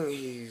think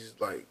he's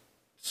like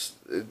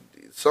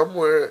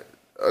somewhere,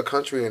 a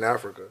country in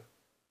Africa.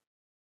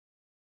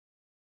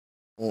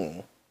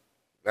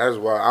 That's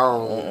why I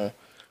don't.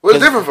 Well,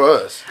 it's different for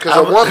us because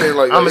a woman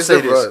like I'm gonna it's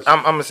say different for this. us.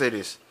 I'm gonna say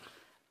this.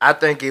 I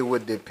think it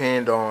would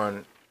depend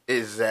on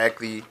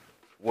exactly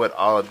what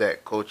all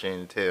that culture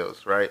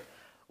entails, right?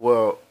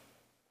 Well,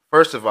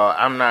 first of all,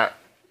 I'm not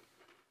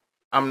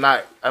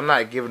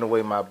giving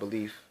away my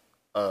belief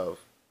of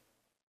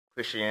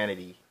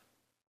Christianity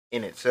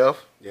in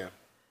itself. Yeah.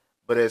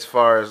 But as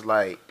far as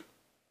like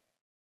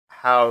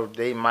how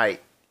they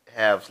might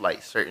have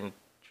like certain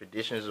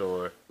traditions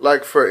or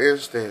Like for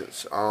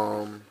instance,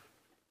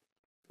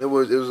 it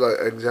was like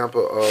an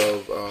example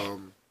of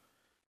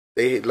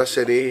let's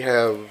say they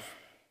have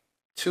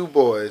two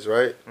boys,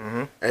 right?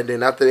 Mm-hmm. And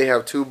then after they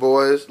have two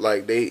boys,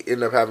 like they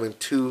end up having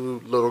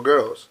two little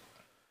girls.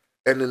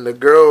 And then the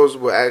girls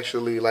will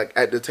actually, like,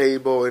 at the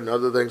table and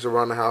other things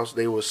around the house,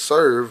 they will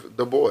serve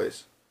the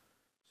boys.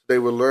 They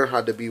will learn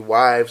how to be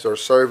wives or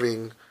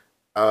serving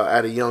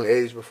at a young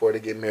age before they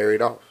get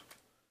married off.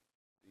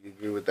 You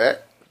agree with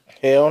that?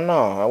 Hell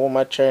no. I want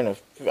my children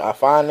I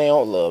find their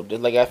own love,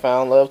 just like I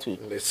found love too.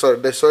 They're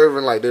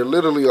serving, like, they're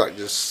literally, like,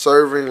 just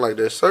serving, like,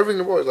 they're serving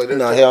the boys. Like,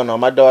 No, hell no.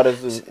 My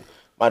daughters is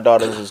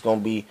going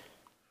to be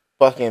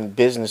fucking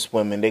business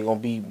women. They're going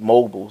to be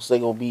moguls. They're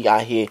going to be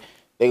out here.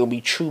 They're going to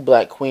be true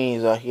black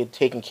queens out here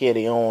taking care of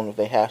their own if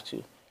they have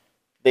to.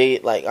 I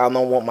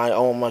don't want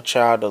my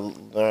child to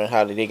learn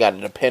how they got to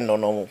depend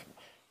on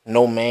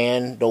no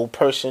man, no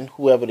person,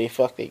 whoever the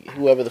fuck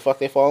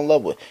they fall in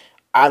love with.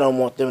 I don't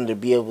want them to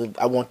be able.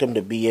 I want them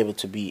to be able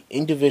to be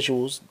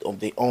individuals of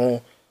their own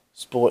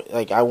sport.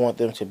 Like I want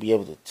them to be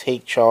able to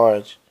take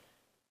charge,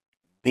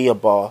 be a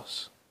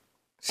boss,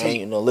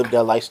 and live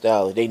that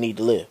lifestyle that they need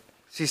to live.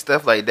 see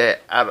stuff like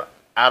that.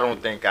 I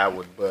don't think I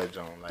would budge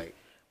on. Like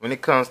when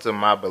it comes to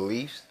my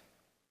beliefs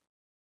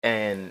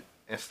and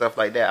stuff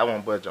like that, I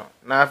won't budge on.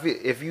 Now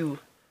if you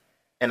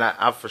and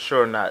I'm for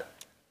sure not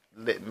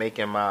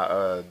making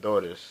my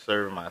daughters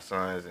serve my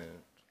sons, and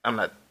I'm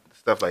not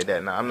stuff like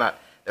that. Now I'm not.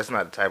 That's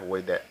not the type of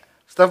way that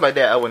stuff like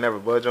that I would never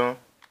budge on.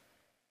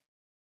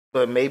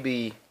 But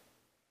maybe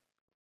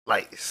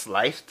like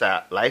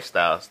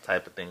lifestyles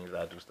type of things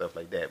I do stuff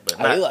like that. But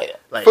not like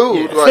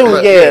food,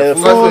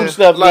 food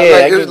stuff. Like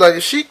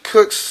if she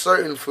cooks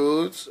certain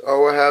foods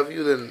or what have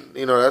you, then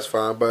that's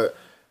fine. But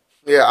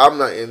yeah, I'm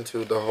not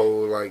into the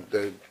whole like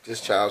the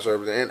just child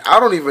service, and I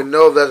don't even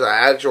know if that's an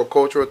actual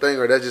cultural thing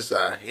or that's just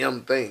a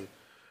him thing.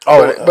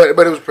 Oh, but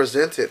it was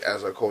presented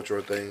as a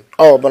cultural thing.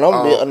 Oh, but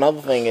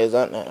another thing is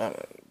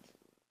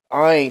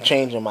I ain't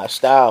changing my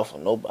style for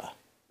nobody.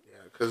 Yeah,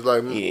 cause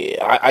like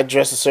I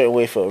dress a certain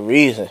way for a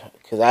reason,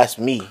 cause that's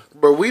me.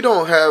 But we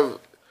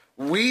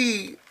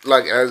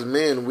as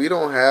men, we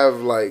don't have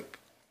like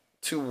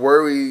to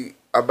worry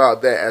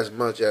about that as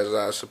much as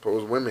I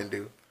suppose women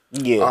do.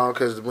 Yeah.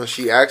 Because when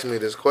she asked me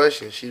this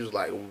question, she was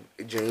like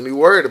genuinely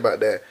worried about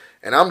that,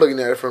 and I'm looking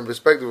at it from a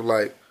perspective of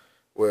like,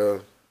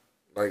 well.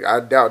 Like, I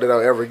doubt that I'll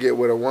ever get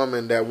with a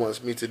woman that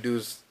wants me to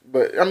do...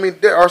 But, I mean,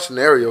 there are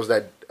scenarios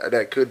that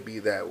could be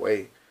that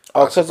way.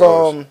 Oh, because,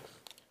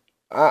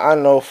 I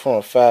know from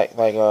a fact,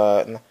 like,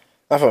 not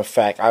from a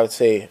fact, I would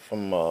say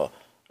from an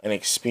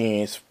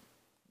experience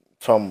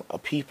from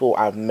people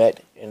I've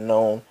met and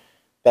known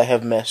that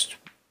have messed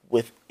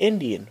with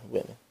Indian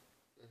women.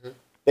 Mm-hmm.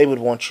 They would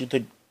want you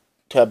to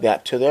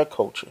adapt to their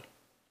culture.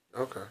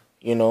 Okay.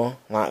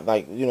 Not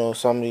like,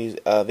 some of these,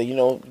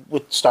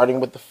 starting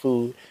with the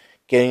food...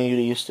 Getting you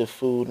used to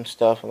food and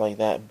stuff like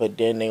that, but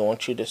then they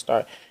want you to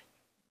start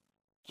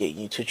getting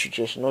you to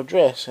traditional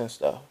dress and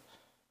stuff.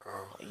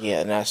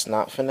 Yeah, and that's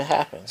not finna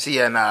happen. See,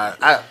 yeah, nah.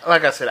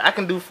 Like I said, I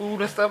can do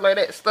food and stuff like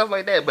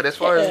that. But as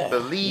far as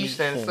beliefs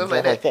and stuff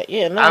like that,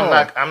 yeah, no.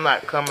 I'm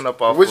not coming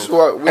up off. Which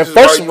and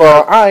first of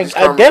all, I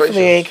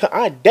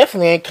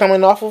definitely ain't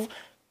coming off of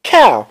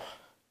cow.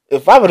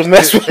 If I would have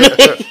messed with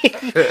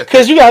it,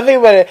 because you gotta think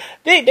about it,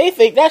 they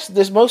think that's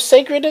the most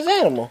sacred as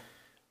animal.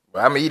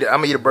 Well, I'm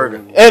gonna eat a burger.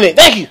 And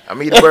thank you. I'm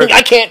gonna eat a burger.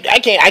 I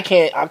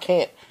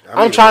can't.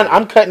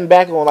 I'm cutting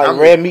back on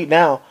red meat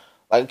now.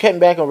 Like cutting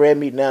back on red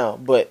meat now,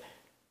 but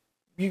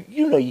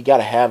you know you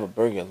gotta have a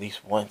burger at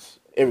least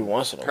every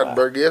once in a while. Had a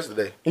burger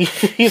yesterday. You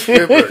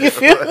feel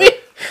me?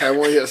 Had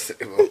one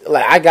yesterday.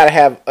 Like I gotta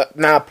have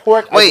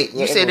pork. Wait,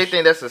 you said they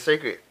think that's a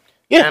sacred?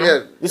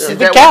 Yeah. This is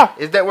the cow.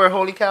 Is that where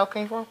holy cow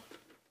came from?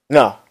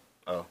 No.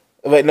 Oh.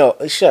 But no,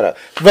 shut up.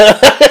 But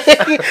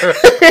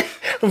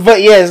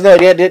but yes, no.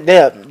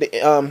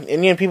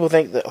 Indian people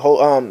think the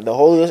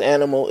holiest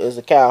animal is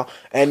the cow,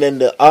 and then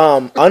the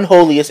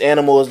unholiest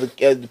animal is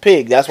the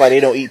pig. That's why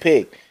they don't eat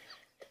pig.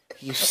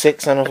 You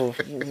sick son of a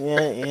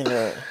you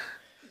know.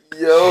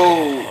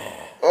 Yo,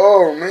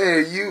 oh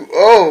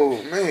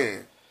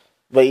man.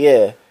 But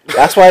yeah,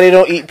 that's why they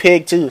don't eat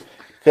pig too.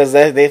 Because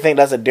they think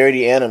that's a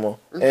dirty animal.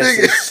 Pig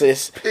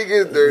is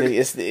dirty.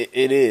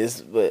 It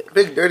is, but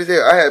pig dirty as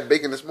hell. I had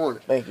bacon this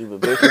morning. Thank you, but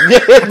bacon.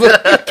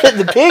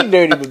 The pig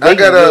dirty, but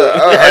bacon.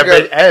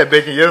 I had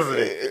bacon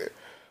yesterday.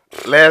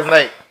 Last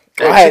night.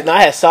 I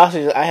had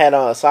sausage. I had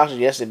sausage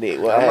yesterday.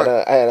 Well,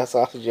 I had a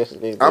sausage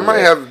yesterday. I might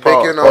have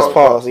bacon.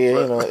 Pause. Yeah,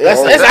 you know.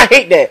 I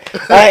hate that.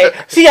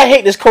 I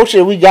hate this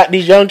culture. We got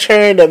these young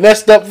children that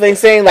messed up things,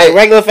 saying like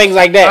regular things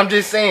like that. I'm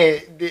just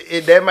saying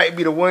that might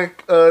be the one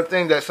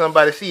thing that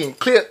somebody see in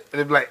clip and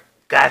they be like,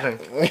 "Got him."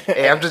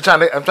 Hey, I'm trying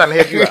to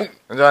help you out.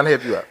 I'm trying to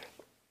help you out.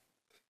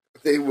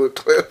 They would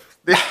clip.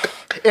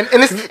 And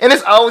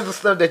it's always the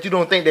stuff that you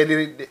don't think that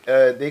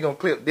they gonna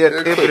clip.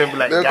 They'll clip it and be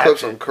like, they'll clip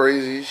some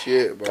crazy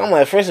shit, bro. I'm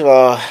like, first of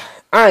all,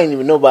 I ain't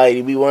even nobody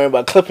to be worrying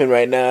about clipping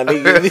right now.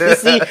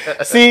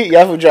 see,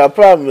 y'all for y'all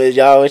problem is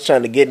y'all always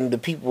trying to get into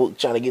people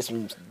trying to get a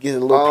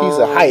little piece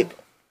of hype.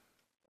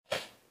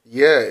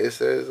 Yeah, it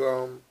says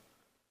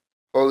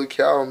holy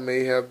cow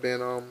may have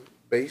been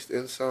based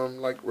in some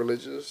like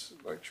religious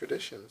like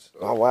traditions. So.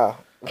 Oh wow!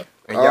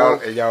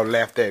 And y'all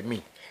laughed at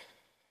me.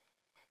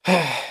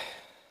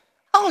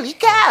 Holy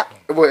cow!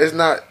 Well, it's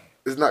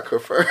not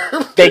confirmed.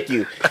 Thank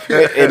you.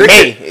 It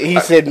may. He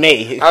said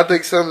may. I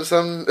think some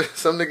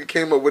nigga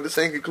came up with the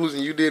same conclusion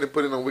you did and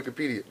put it on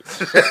Wikipedia.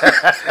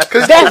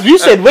 Cause you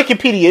said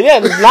Wikipedia.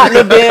 That is not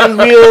the damn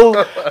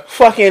real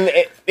fucking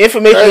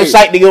informational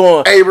site to go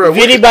on. Hey, bro, if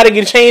anybody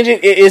can change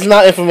it, it's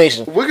not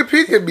information.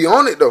 Wikipedia be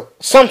on it though.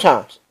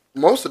 Sometimes.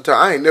 Most of the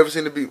time, I ain't never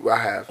seen it be. Well,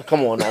 I have.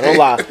 Come on now, don't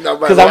lie.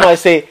 Because I might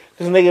say,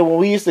 because nigga, when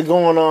we used to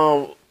go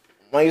on,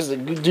 I used to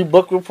do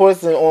book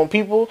reports on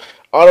people.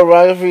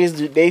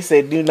 Autobiographies, they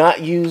said do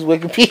not use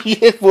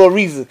Wikipedia for a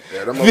reason.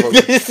 Yeah, them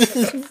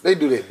motherfuckers, they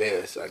do their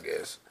best, I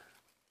guess.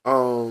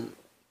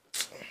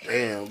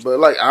 Damn, but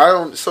like I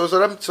don't. So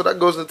that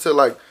goes into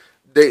like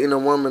dating a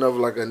woman of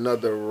like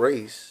another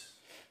race,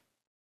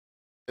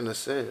 in a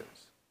sense.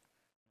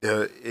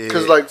 Yeah,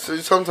 because like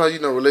sometimes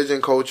religion,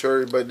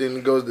 culture, but then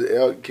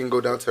it can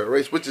go down to a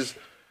race, which is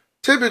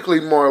typically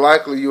more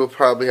likely you will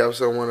probably have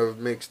someone of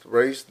mixed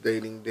race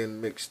dating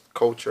than mixed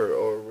culture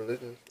or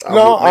religion.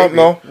 No,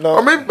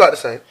 or maybe about the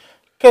same.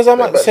 Because I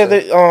might say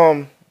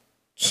that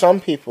some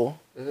people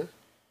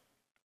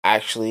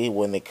actually,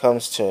 when it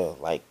comes to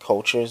like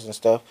cultures and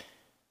stuff,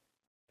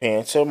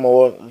 parents are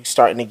more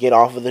starting to get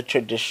off of the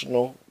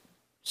traditional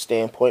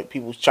standpoint.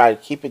 People try to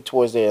keep it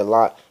towards there a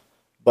lot,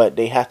 but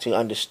they have to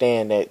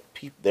understand that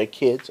their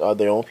kids are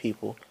their own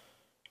people.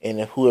 And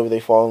whoever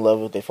they fall in love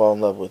with, they fall in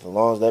love with. As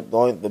long as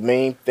the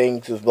main thing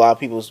to a lot of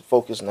people's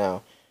focus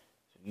now,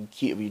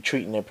 you're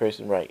treating that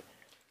person right.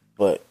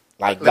 But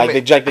like I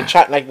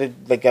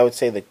would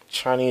say the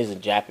Chinese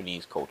and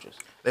Japanese cultures.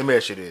 Let me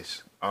ask you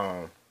this,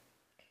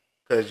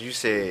 because you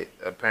said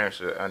parents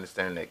should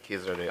understand that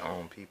kids are their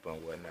own people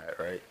and whatnot,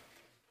 right?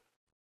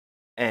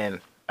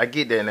 And I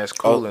get that, and that's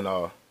cool and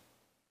all.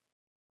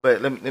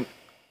 But let me,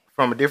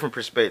 from a different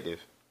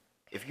perspective,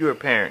 if you're a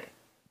parent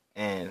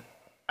and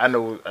I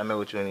know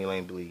what you and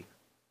Elaine believe.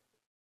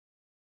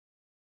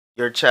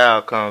 Your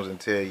child comes and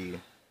tell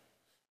you,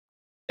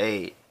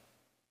 "Hey,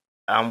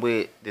 I'm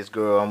with this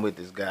girl. I'm with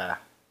this guy.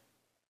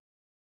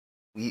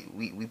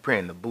 We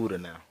praying the Buddha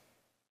now."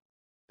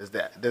 Does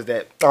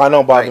that? Oh, I know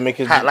about to make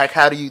it.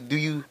 How do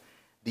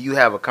you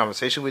have a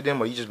conversation with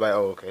them, or you just like,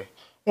 "Oh, okay"?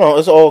 No,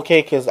 it's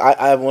okay because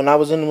I when I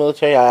was in the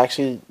military, I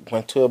actually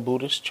went to a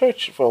Buddhist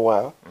church for a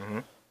while. Mm-hmm.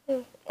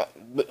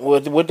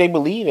 What they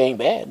believe ain't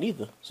bad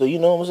neither. So you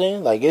know what I'm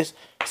saying? Like it's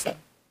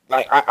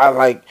like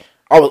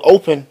I was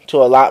open to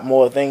a lot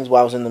more things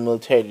while I was in the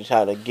military to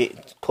try to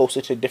get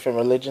closer to different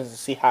religions and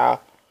see how I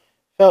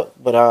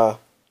felt. But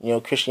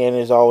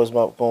Christianity is always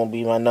going to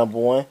be my number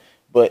one.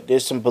 But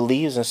there's some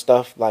beliefs and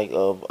stuff like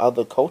of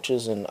other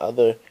cultures and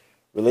other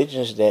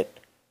religions that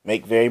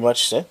make very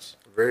much sense.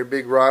 Very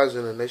big rise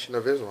in the Nation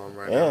of Islam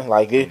right now. Yeah,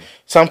 like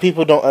some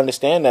people don't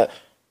understand that.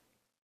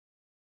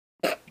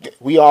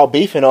 we all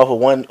beefing over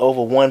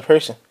one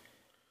person.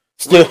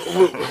 Still,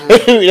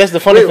 that's the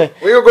funny thing.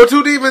 We don't go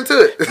too deep into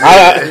it.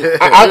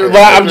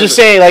 I'm just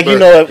saying, like, you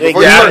know,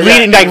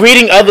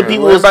 reading other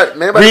people's,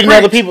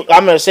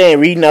 I'm not saying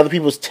reading other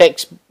people's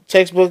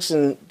textbooks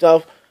and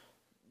stuff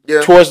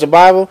towards the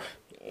Bible.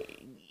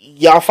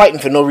 Y'all fighting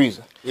for no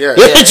reason. Yeah,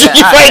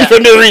 you fighting for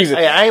no reason.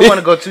 I ain't want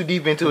to go too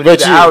deep into it.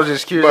 But I was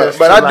just curious.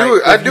 But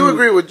I do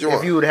agree with you.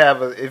 If you would have,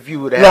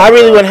 no, I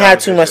really wouldn't have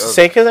too much to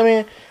say because I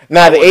mean,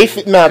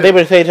 they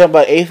would say something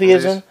about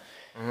atheism.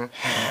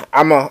 Mm-hmm.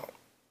 I'm a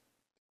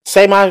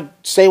say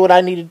what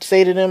I needed to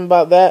say to them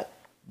about that,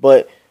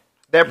 but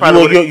that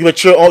probably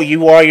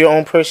you are your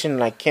own person,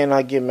 and I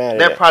cannot get mad at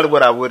that. That's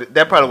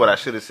probably what I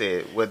should have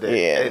said, whether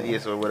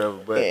atheist or whatever.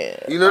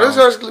 But there's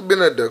actually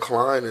been a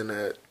decline in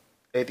that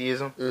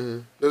atheism. Mm-hmm.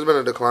 There's been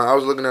a decline. I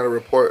was looking at a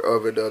report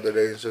of it the other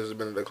day, and so there's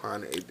been a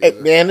decline in atheism. Hey,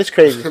 man, it's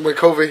crazy. When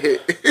COVID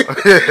hit,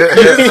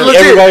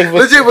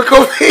 legit when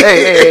COVID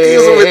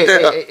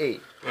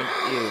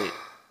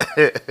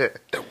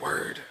hit, the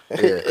word.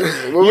 Yeah.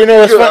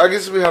 Well, I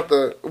guess we have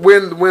to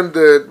when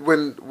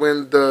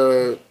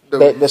the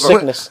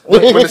sickness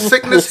when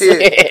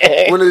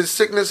the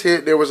sickness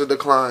hit, there was a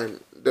decline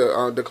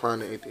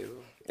in atheism.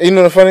 You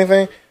know the funny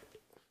thing?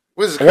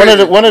 Which is crazy. You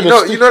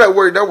know that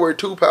word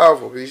too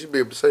powerful. You should be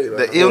able to say it.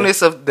 The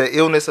illness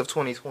of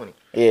 2020.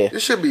 Yeah, you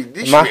should be able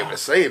to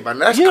say it, but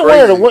that's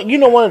crazy.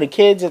 One of the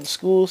kids at the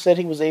school said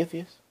he was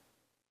atheist.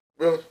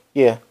 Really?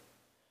 Yeah.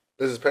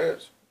 This is his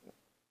parents.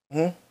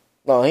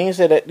 No, he didn't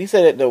say that. He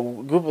said that the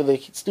group of the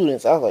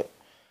students. I was like,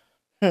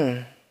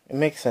 it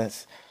makes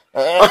sense.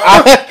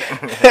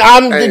 If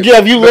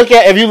you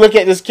look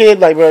at this kid,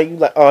 like, bro, you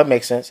like, oh, it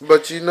makes sense.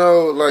 But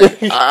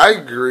like, I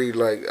agree.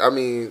 Like, I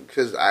mean,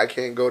 because I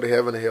can't go to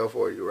heaven or hell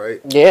for you,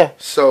 right? Yeah.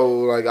 So,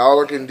 like,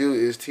 all I can do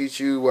is teach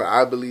you what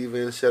I believe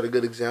in, set a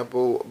good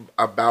example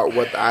about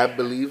what I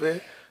believe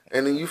in,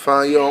 and then you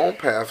find your own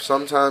path.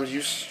 Sometimes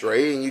you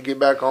stray and you get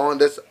back on.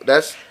 That's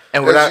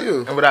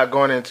you. And without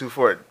going into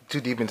too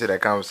deep into that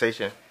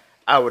conversation,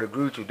 I would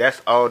agree with you. That's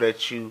all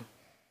that you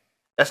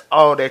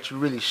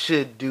really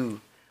should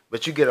do.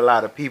 But you get a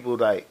lot of people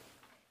like,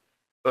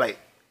 and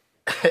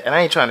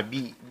I ain't trying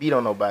to beat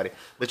on nobody,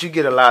 but you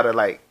get a lot of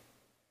like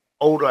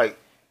old like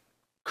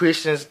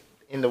Christians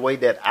in the way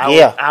that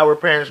our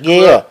parents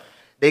grew up.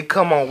 They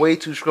come on way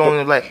too strong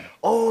and like,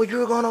 oh,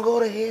 you're gonna go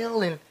to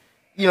hell, and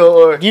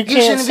or you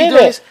shouldn't be doing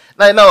this.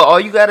 Like, no, all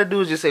you gotta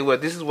do is just say, well,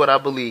 this is what I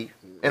believe,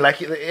 and like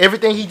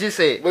everything he just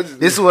said,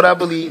 this is what I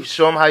believe.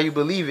 Show them how you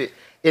believe it,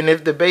 and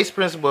if the base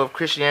principle of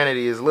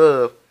Christianity is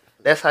love.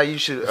 That's how you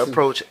should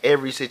approach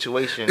every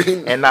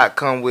situation and not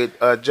come with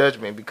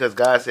judgment, because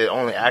God said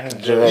only I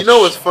can judge. You know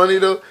what's funny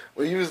though?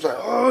 When you was like,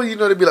 oh,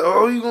 they'd be like,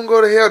 oh, you gonna go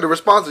to hell? The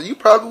response is, you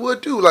probably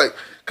would too, like,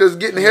 because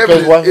getting to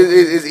heaven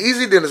is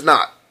easy, then it's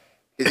not.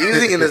 It's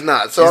easy and it's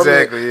not. So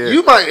exactly, I mean,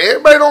 you might.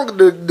 Everybody don't.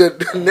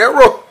 The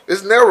narrow.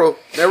 It's narrow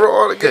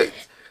all the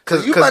gates.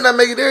 Because you might not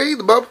make it there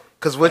either, Bubba.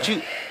 Because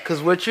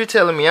what you're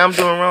telling me I'm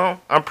doing wrong,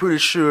 I'm pretty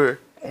sure.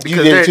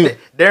 Because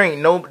there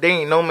ain't no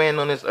man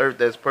on this earth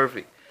that's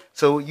perfect.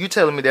 So you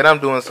telling me that I'm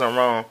doing something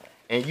wrong,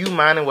 and you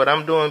minding what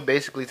I'm doing,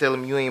 basically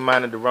telling me you ain't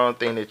minding the wrong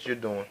thing that you're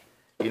doing.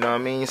 You know what I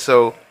mean?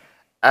 So,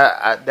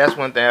 I that's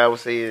one thing I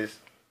would say is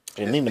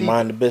they need to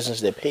mind the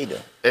business that pay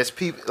them. As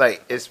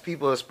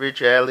people of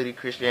spirituality,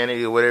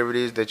 Christianity, or whatever it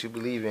is that you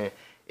believe in,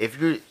 if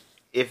you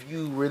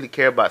really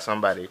care about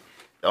somebody,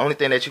 the only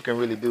thing that you can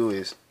really do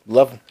is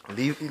love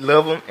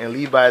them and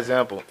lead by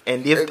example.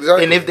 And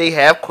if they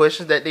have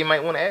questions that they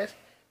might want to ask.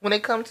 When they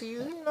come to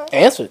you,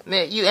 answer.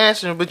 You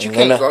answer them, but you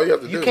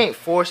can't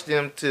force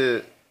them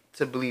to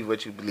believe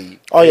what you believe.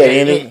 Oh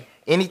yeah,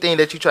 anything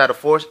that you try to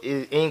force,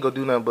 it ain't gonna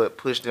do nothing but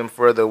push them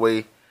further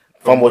away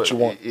from what you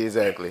want.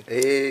 Exactly.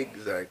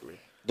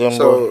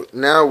 So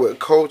now with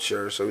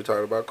culture, so we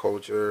talked about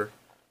culture,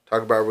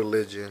 talk about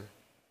religion.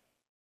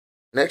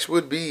 Next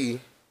would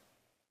be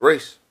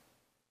race.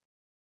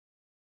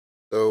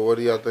 So what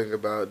do y'all think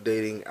about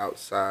dating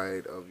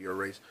outside of your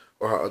race?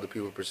 Or how other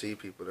people perceive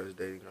people that's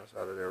dating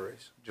outside of their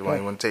race. Juwan,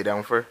 you want to take that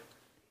one first?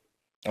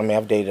 I mean,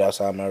 I've dated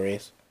outside my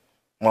race.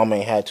 Mom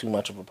ain't had too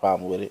much of a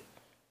problem with it.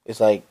 It's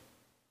like,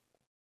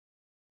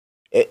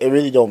 it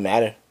really don't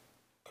matter.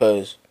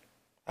 Because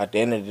at the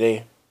end of the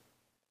day,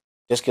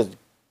 just because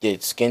the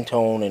skin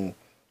tone and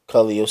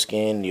color of your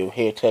skin, your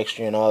hair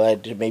texture and all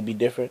that may be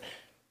different,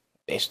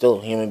 they still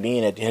a human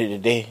being at the end of the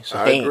day. So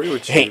I agree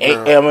with you.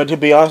 To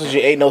be honest with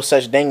you, ain't no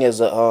such thing as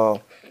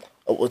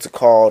what's it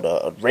called,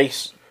 a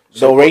race.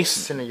 So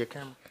race.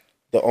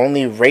 The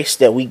only race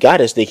that we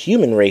got is the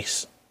human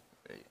race.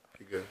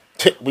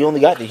 We only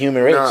got the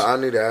human race. Now I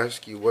need to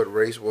ask you, what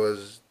race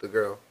was the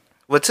girl?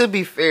 Well, to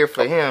be fair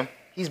for him,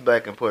 he's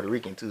black and Puerto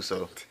Rican too,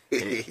 so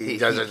he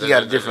got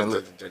a different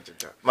look.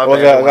 My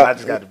bad. I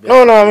just got to be.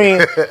 No. I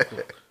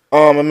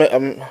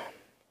mean,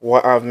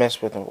 I've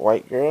messed with a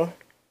white girl,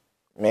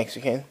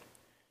 Mexican,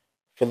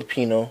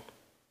 Filipino.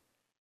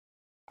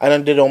 I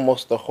done did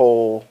almost the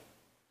whole.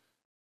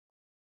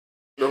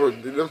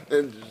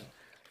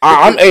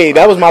 Hey,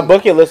 that was my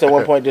bucket list at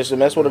one point, just to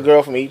mess with a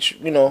girl from each,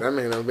 you know. That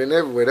man, I've been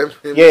everywhere.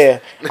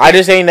 I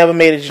just ain't never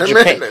made it to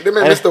Japan. That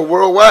man Mr.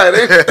 Worldwide.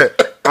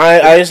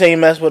 I just ain't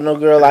mess with no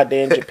girl out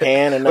there in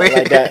Japan or nothing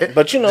like that.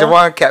 But you know,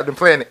 Jawan, Captain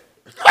Planet.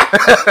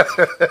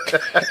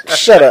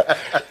 Shut up.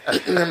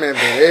 That man been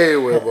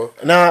everywhere, bro.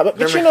 Nah,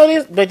 but you know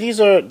these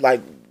are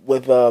like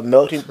with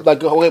melting,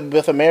 like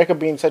with America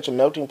being such a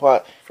melting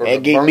pot From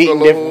and the meeting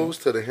different. bungalows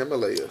to the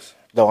Himalayas.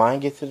 No, I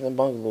ain't get to the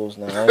bungalows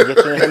now. I ain't get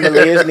to the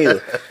Himalayas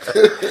neither.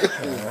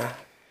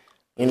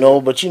 You know,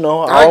 but you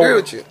know, I agree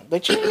with you.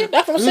 But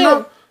that's what I'm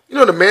saying. You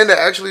know, the man that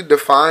actually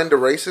defined the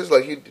races,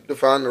 like he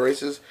defined the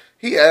races,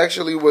 he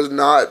actually was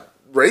not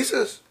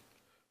racist.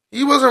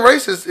 He wasn't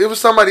racist. It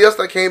was somebody else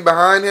that came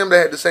behind him that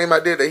had the same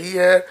idea that he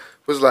had.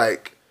 Was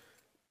like,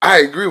 I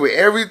agree with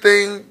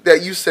everything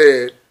that you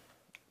said,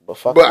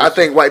 but I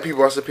think white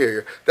people are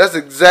superior. That's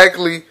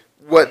exactly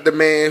what the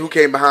man who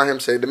came behind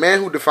him said. The man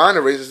who defined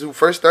the races, who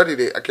first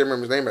studied it, I can't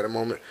remember his name at the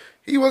moment.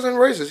 He wasn't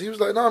racist. He was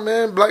like, "Nah,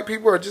 man, black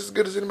people are just as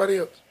good as anybody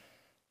else."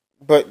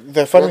 But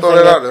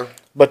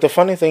the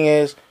funny thing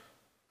is,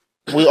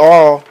 we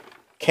all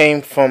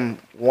came from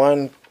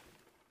one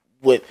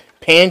with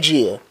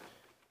Pangea.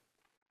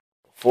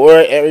 For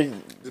every,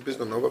 this bitch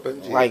don't know about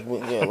Pangea.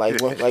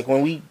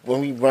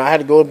 When I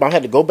had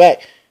to go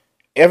back.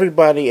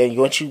 Everybody, and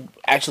once you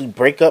actually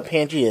break up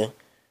Pangea,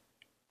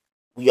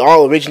 we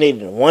all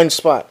originated in one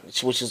spot,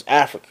 which is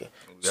Africa.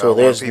 So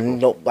there's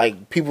no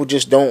people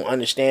just don't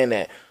understand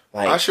that.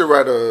 Like, I should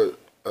write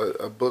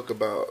a book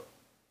about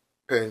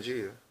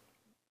Pangea.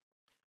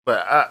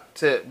 But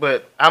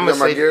I'm gonna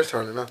say gears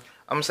turning up.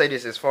 I'm gonna say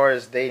this as far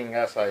as dating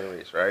outside of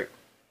race, right?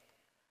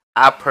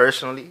 I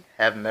personally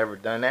have never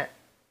done that.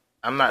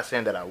 I'm not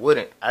saying that I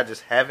wouldn't. I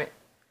just haven't.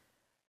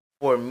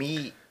 For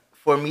me,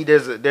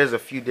 there's a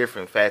few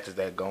different factors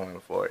that go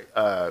into it.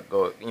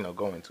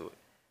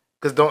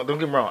 Because don't get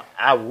me wrong,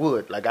 I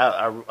would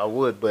I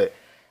would, but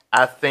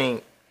I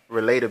think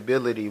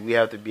relatability, we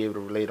have to be able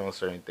to relate on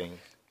certain things.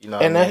 You know,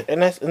 and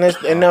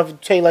I'll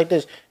tell you like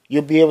this: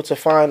 you'll be able to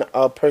find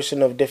a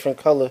person of different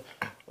color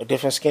or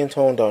different skin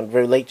tone to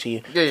relate to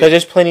you. Because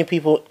there's plenty of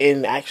people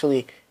in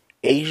actually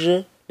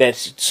Asia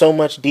that's so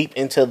much deep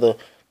into the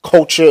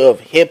culture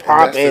of hip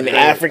hop and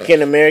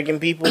African American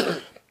people.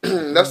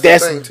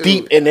 that's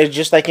deep, and they're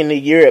just like in the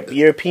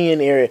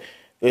European area.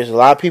 There's a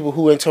lot of people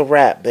who into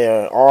rap.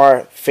 There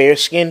are fair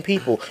skinned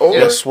people.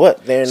 Guess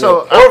what?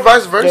 Or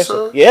vice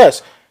versa.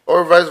 Yes.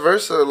 Or vice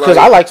versa. Because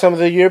I like some of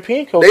the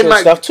European culture and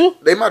stuff too.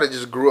 They might have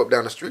just grew up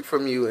down the street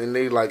from you, and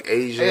they like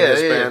Asian,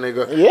 Hispanic.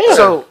 Yeah.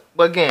 So,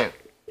 but again,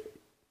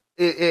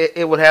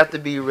 it would have to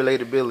be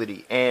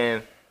relatability,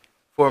 and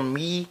for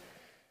me,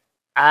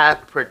 I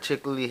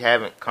particularly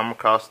haven't come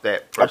across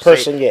that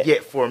person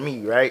yet. For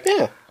me, right?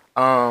 Yeah.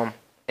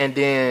 And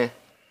then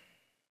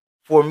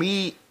for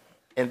me,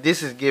 and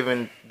this is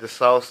giving the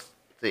sauce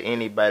to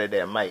anybody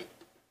that might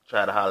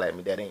try to holler at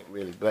me that ain't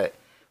really black.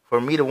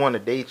 For me to want to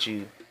date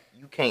you,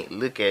 you can't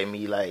look at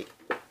me like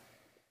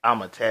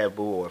I'm a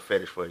taboo or a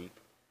fetish for you.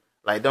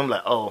 Like, them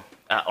like, oh,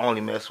 I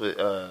only mess with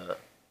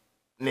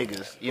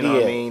niggas. You know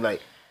what I mean?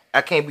 Like,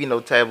 I can't be no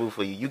taboo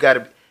for you. You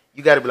gotta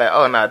be like,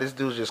 oh, nah, this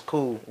dude's just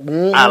cool.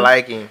 Mm-hmm. I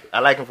like him.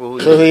 I like him for who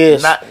he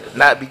is.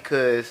 Not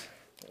because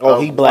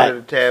he black.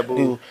 The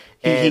taboo.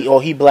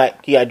 He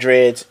black. He got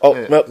dreads. Oh,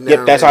 no,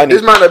 that's all I need.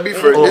 This might not be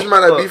for. This might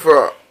not be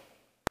for.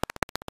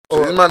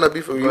 This might not be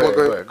for. You want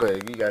to go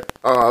ahead. You got it.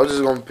 I was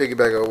just gonna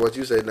piggyback on what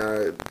you said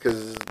now,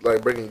 because it's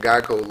like breaking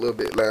guy code a little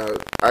bit.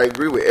 Like, I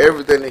agree with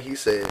everything that he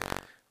said,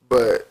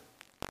 but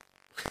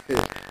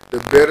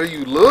the better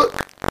you look,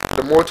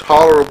 the more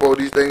tolerable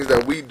these things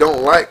that we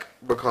don't like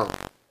become.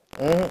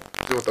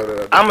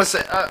 Mm-hmm. I'm gonna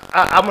say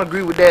I'm gonna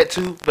agree with that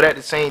too, but at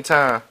the same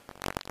time,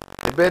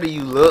 the better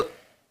you look,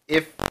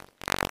 if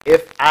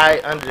I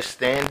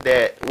understand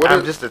that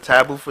I'm just a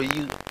taboo for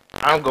you,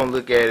 I'm gonna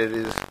look at it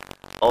as,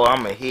 oh,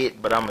 I'm a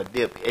hit, but I'm a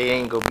dip. It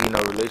ain't gonna be no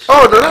relationship.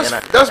 Oh no,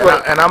 that's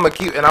what. And I'm gonna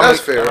keep. And I'm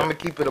gonna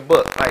keep it a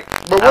buck. Like,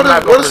 but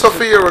what is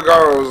Sofia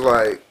Vergara's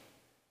like?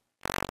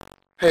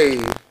 Hey,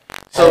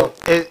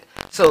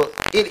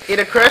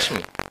 it'll crush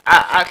me.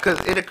 Cause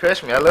it'll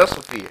crush me. I love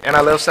Sophia and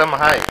I love Selma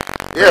Hayek.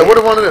 Yeah, what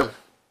if one of them?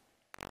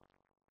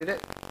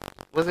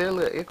 Was there a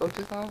little echo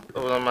just now?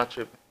 Or was I my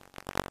tripping?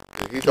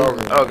 He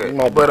talking. Okay,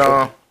 but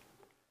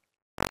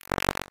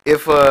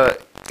if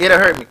it'll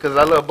hurt me because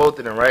I love both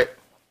of them, right?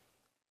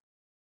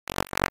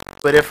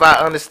 But if I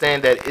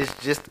understand that it's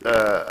just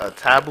a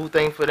taboo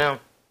thing for them,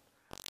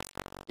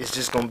 it's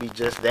just gonna be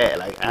just that.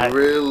 Like,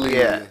 really,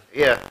 yeah.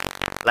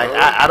 Like,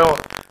 I don't.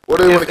 What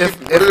do they want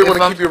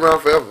to keep you around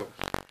forever?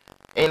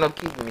 Ain't no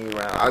keeping me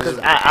around. Because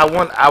I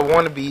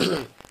want to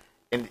be,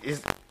 and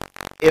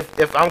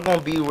if I'm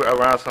gonna be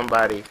around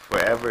somebody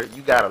forever,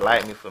 you gotta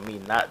like me for me,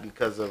 not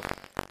because of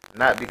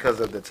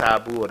the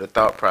taboo or the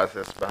thought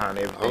process behind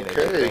everything.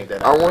 Okay.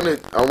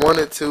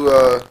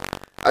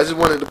 I just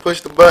wanted to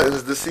push the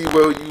buttons to see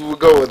where you would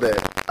go with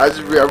that. I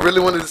really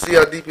wanted to see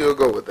how deep you would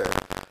go with that.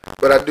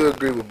 But I do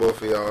agree with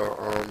both of y'all.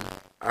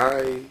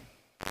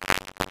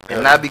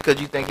 And not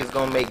because you think it's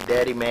gonna make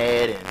daddy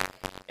mad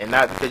and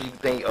not because you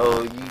think,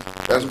 oh, you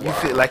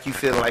feel like you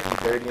feeling like you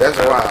dirty. That's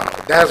wild.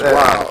 That's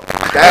wild.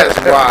 That's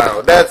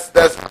wild. That's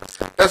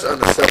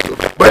unacceptable.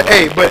 But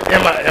am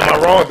I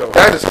wrong though?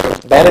 Those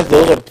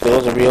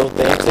are real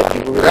things that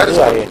people really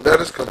do out here. That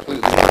is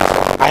completely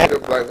unacceptable. I hate a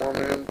black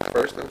woman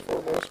first and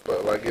foremost,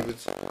 but like if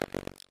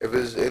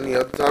it's any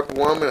other type of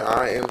woman,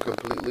 I am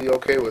completely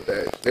okay with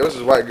that. There was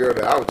this white girl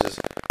that I was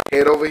just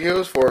head over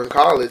heels for in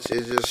college.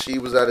 It's just she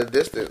was at a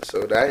distance,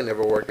 so that ain't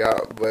never worked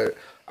out. But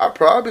I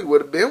probably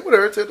would have been with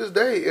her to this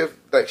day if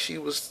like she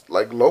was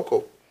like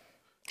local,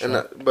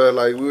 but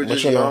like we were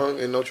just young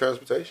and no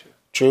transportation.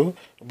 True,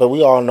 but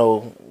we all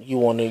know you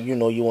want you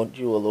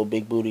a little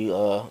big booty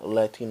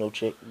Latino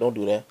chick. Don't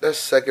do that. That's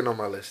second on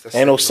my list.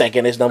 Ain't no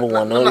second. It's number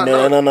one. No.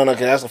 Because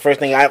that's the first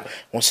thing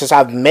since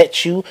I've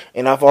met you,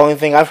 and that's the only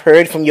thing I've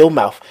heard from your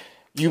mouth.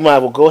 You might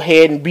well go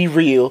ahead and be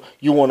real.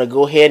 You want to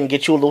go ahead and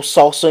get you a little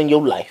salsa in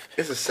your life.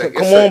 It's a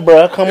second. Come on,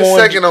 bro. Come on.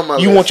 Second on my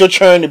list. You want your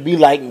turn to be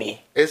like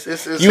me. It's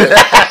you want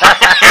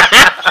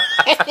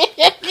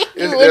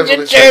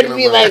your turn to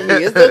be like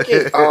me. It's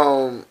okay.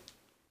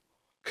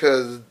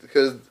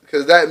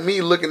 Cause that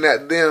me looking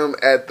at them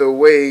at the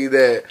way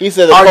that he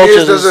said the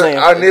culture's the same.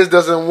 Arnez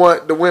doesn't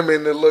want the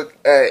women to look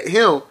at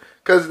him,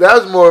 cause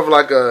that's more of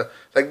like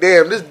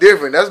damn, this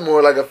different. That's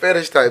more like a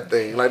fetish type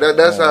thing. Like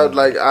that's how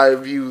like I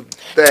view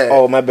that.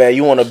 Oh my bad.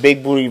 You want a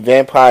big booty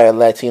vampire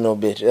Latino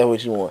bitch? That's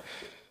what you want.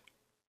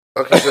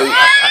 Okay,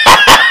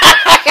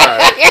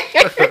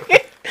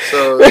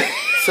 so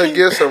to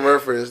give some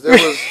reference,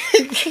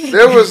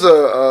 there was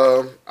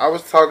I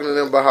was talking to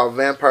them about how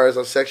vampires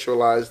are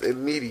sexualized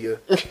in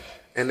media.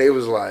 And they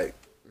was like,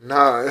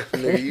 nah,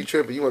 nigga, you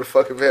tripping. You want a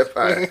fucking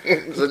vampire.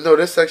 I said, no,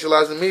 that's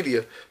sexualized in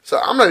media. So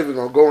I'm not even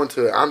going to go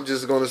into it. I'm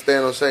just going to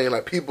stand on saying,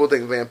 like, people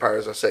think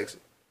vampires are sexy.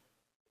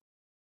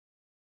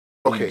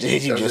 Okay.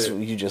 You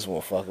just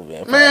want to fuck a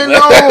vampire. Man, no,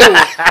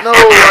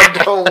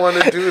 I don't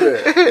want to do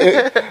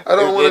that. I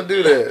don't want to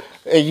do that.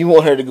 And you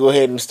want her to go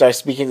ahead and start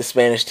speaking the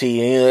Spanish to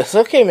you. And it's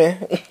okay,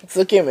 man. It's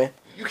okay, man.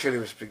 You can't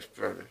even speak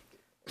Spanish.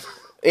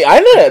 Hey,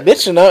 I know that,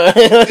 bitch, you know.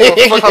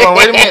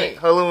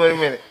 Hold on, wait a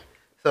minute.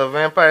 So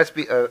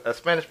a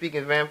Spanish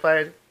speaking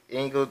vampire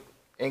ain't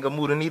gonna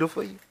move the needle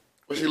for you?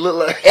 What she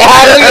look like?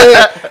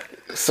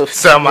 So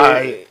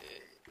somebody.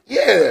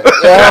 Yeah.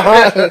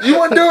 Uh-huh. You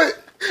wanna do it?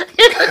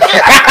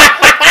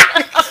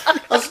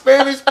 A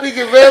Spanish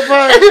speaking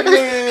vampire?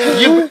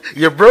 Man.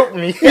 You broke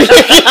me.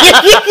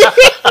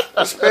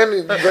 A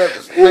Spanish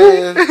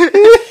man.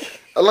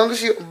 As long as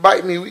she don't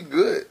bite me, we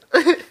good.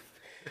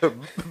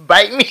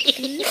 Bite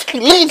me.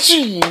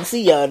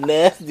 See y'all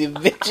nasty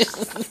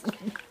bitches.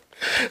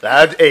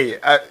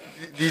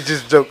 These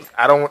just jokes.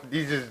 I don't want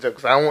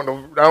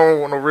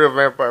no real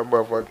vampire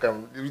motherfucker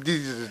coming.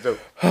 These just jokes.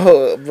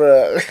 Oh,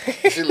 bro.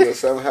 She looks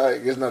somehow.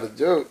 It's not a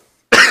joke.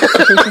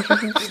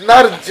 It's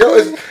not a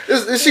joke.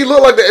 If she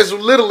look like that, it's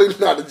literally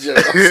not a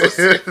joke.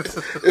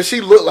 If she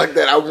look like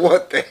that, I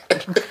want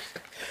that.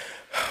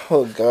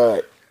 Oh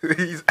God.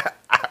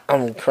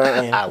 I'm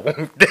crying. I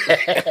want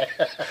that.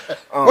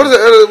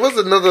 What's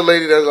another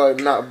lady that's like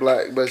not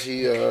black, but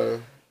she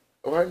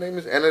what her name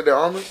is? Anna de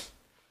Armas?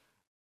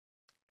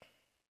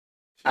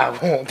 I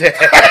want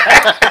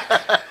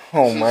that.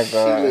 Oh my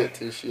God. She lit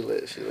too. She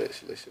lit.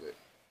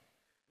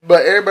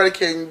 But everybody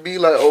can be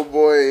like old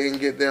boy and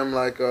get them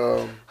like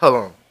Hold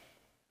on.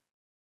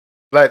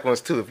 Black ones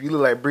too. If you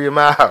look like Bria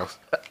Miles,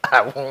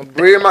 I want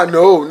Bria Miles.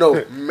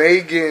 No.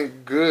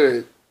 Megan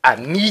Good. I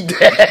need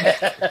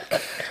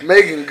that.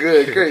 Megan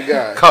Good. Great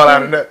guy. Call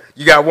out another.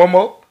 You got one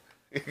more?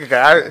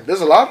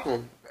 There's a lot of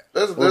them.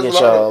 There's look at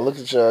y'all. Look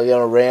at y'all.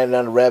 Y'all ran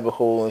down the rabbit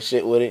hole and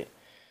shit with it.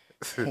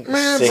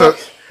 Man, so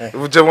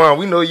Jawan,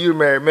 we know you're a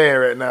married man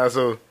right now,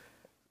 so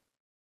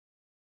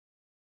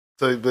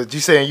but you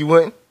saying you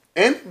wouldn't?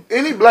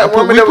 Any black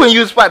woman we putting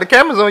you in spot. The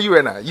camera's on you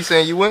right now. You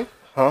saying you wouldn't?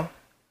 Huh?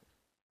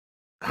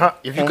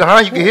 If you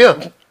can, you can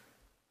hear.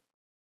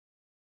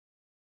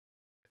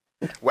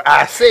 Well,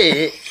 I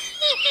said.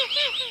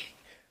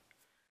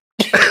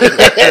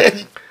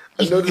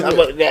 I know this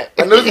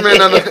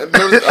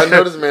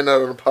man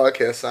not on the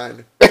podcast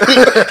signing.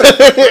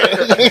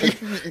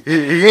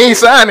 He ain't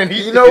signing.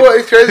 You know what?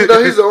 It's crazy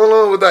though. He's the only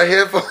one without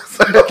headphones.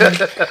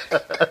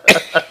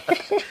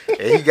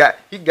 Yeah,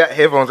 he got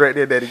headphones right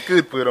there that he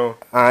could put on.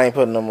 I ain't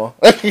putting no more.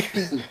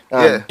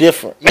 I'm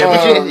different.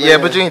 Yeah,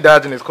 but you ain't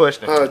dodging his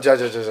question. Find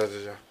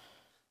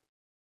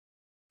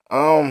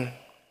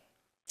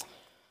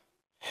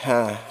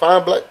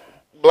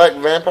black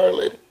vampire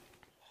lady.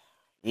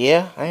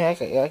 Yeah, I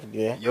can do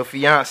that. Your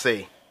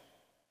fiance.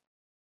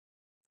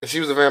 If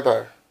she was a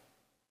vampire.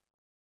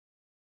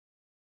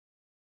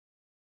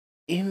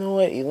 You know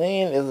what?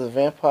 Elaine is a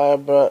vampire,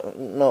 bro.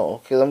 No,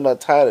 because I'm not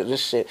tired of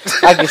this shit.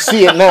 I can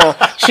see it now.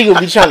 She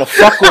gonna be trying to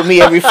fuck with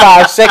me every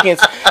 5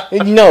 seconds.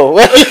 No.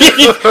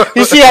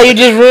 You see how you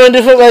just ruined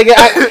it for me? Like,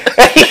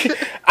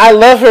 I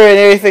love her and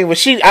everything, but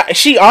she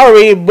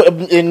already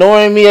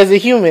ignoring me as a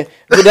human.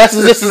 But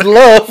this is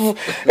love.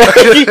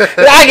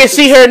 I can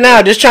see her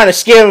now just trying to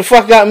scare the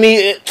fuck out of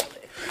me.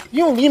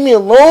 You don't leave me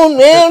alone,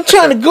 man. I'm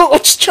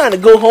just trying to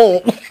go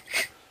home.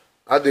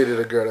 I dated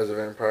a girl that's a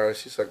vampire.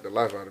 She sucked the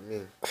life out of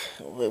me.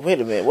 Wait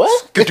a minute,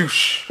 what?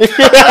 Skadoosh.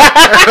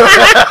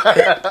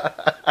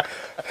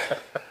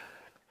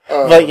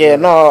 But yeah,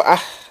 no,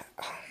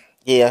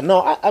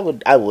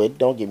 I would.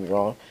 Don't get me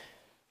wrong.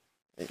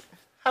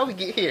 How we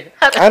get here?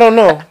 I don't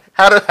know.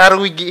 How do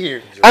we get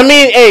here? I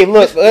mean, hey,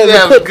 look, We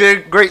have a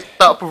great,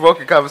 thought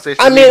provoking conversation.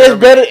 I mean, it's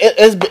better.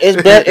 It's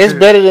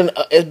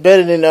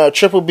better than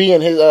Triple B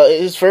and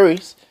his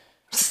furries.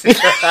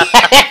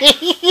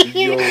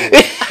 Yo.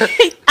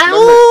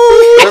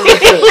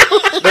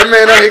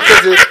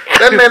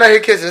 That man out here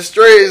catching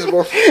strays,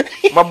 bro.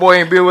 My boy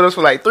ain't been with us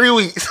for like 3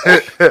 weeks.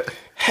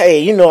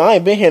 Hey, I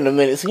ain't been here in a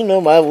minute,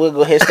 so might as well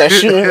go ahead and start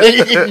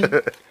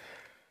shooting.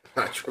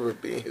 Not Triple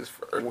B his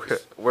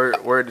first.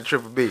 Word to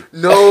Triple B.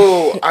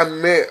 No, I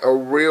met a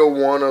real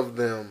one of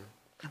them.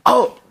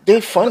 Oh, they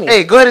funny.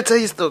 Hey, go ahead and tell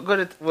your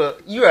story. Well,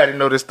 you already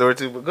know this story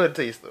too, but go ahead and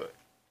tell your story.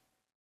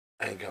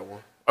 I ain't got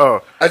one.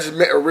 Oh, I just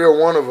met a real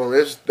one of them.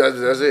 That's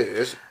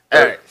it.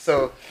 All right.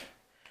 So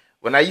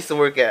when I used to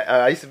work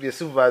I used to be a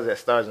supervisor at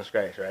Stars and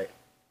Scratch, right?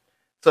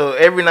 So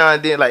every now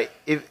and then, like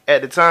if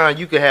at the time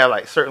you could have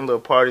like certain little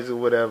parties or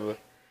whatever,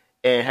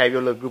 and have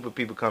your little group of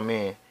people come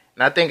in.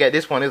 And I think at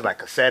this point it's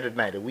like a Saturday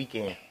night, a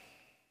weekend.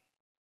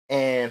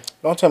 And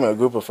don't tell me a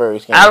group of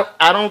furries.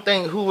 I don't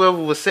think whoever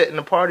was setting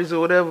the parties or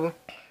whatever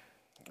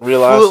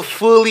realized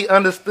fully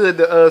understood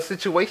the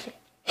situation.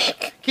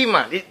 Keep in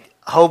mind, a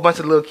whole bunch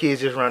of little kids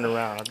just running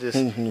around, just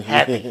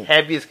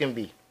happy as can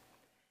be.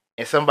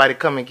 And somebody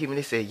come and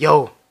they say,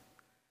 "Yo,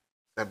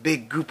 a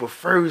big group of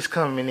furries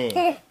coming in."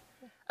 I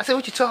said,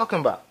 "What you talking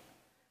about?"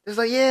 It's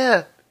like,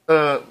 "Yeah."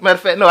 Matter of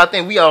fact, no, I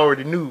think we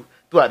already knew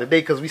throughout the day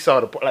because we saw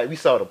the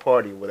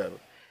party or whatever.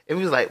 And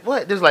we was like,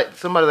 "What?" There's like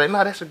somebody like,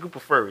 "No, that's a group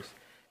of furries."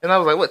 And I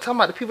was like, "What? Talking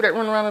about the people that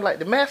run around in like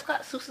the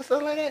mascot suits and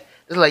stuff like that?"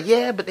 It's like,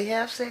 "Yeah, but they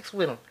have sex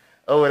with them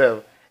or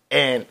whatever."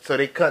 And so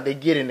they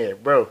get in there,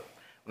 bro.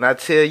 When I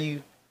tell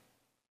you,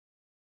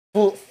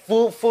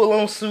 full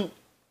on suit,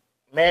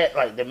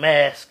 like the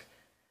mask,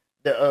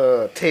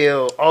 the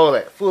tail, all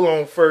that, full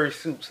on furry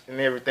suits and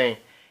everything.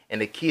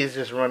 And the kids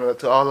just running up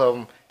to all of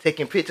them,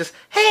 taking pictures.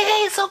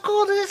 Hey, it's so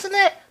cool, this and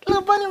that.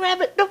 Little bunny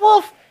rabbit, the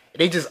wolf. And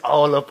they just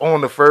all up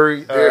on the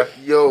furry.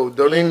 Don't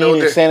they know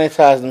need to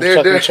sanitize them?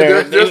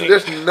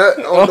 There's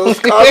nut on those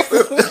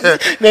costumes.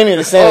 They need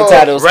to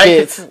sanitize those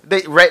kids.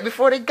 Right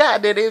before they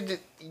got there, they were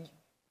just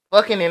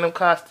fucking in them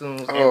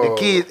costumes. And the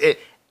kids, it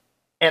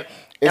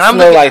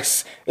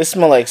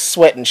smell like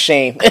sweat and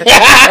shame.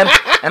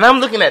 and I'm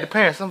looking at the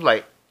parents. I'm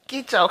like,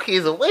 get y'all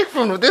kids away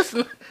from them.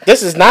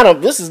 This is not a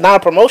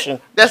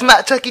promotion. That's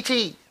not Chuck E.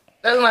 Cheese.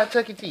 That's not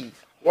Chuck E. Cheese.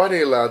 Why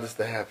they allow this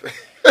to happen?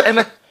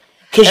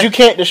 Because you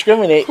can't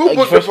discriminate. Who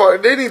booked the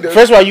party? They need to.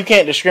 First of all, you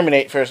can't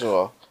discriminate. First of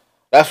all,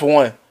 that's for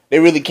one. They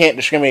really can't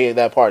discriminate at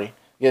that party.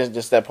 It's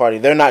just that party.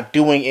 They're not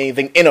doing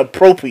anything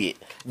inappropriate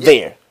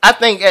there. I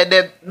think at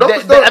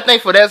I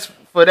think for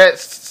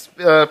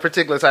that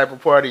particular type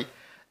of party,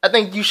 I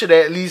think you should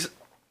at least,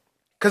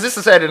 because it's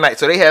a Saturday night,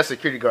 so they have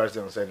security guards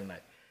there on Saturday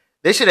night.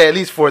 They should at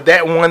least for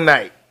that one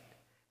night.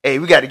 Hey,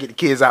 we got to get the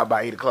kids out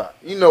by 8 o'clock.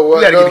 You know what?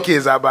 We got to get the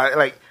kids out by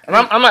and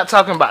I'm not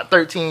talking about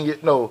 5,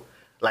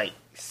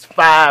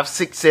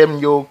 6,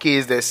 7-year-old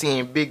kids that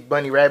seeing big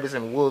bunny rabbits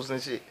and wolves and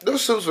shit.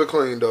 Those suits were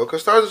clean though,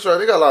 cause Stars and Stripes,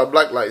 they got a lot of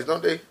black lights,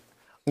 don't they?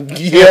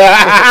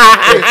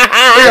 Yeah,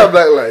 they got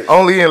black lights.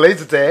 Only in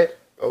laser tag.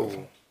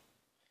 Oh,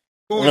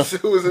 who was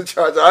in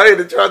charge? I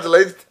ain't in charge of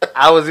laser tag.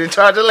 I was in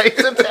charge of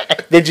laser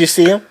tag. Did you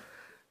see him?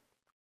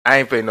 I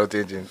ain't paying no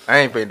attention. I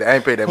ain't paid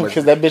that much.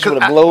 Because that bitch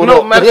would have glowed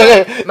up. Matter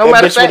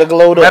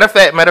of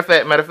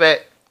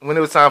fact, when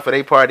it was time for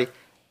their party,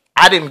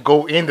 I didn't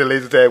go into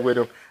laser tag with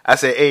them. I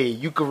said, "Hey,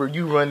 you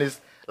run this."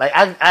 Like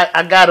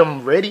I got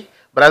them ready,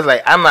 but I was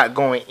like, "I'm not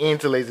going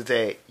into laser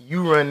tag.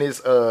 You run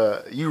this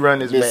match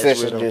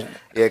with them."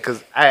 Yeah,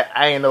 because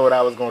I didn't know what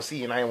I was gonna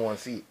see, and I didn't want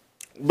to see it.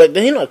 But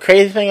the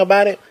crazy thing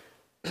about it,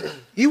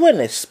 you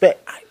wouldn't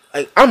expect.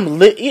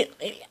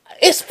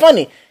 It's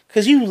funny.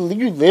 Because you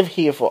live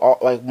here for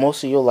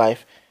most of your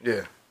life.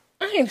 Yeah.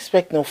 I ain't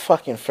expect no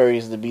fucking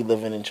furries to be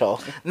living in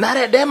Charleston. Not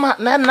at that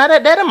amount. Not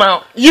at that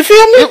amount. You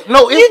feel me?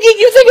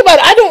 You think about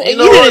it. I don't.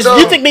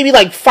 You think maybe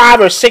like 5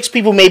 or 6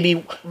 people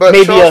maybe. But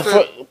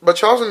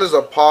Charleston is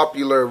a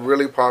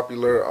really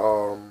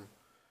popular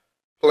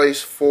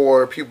place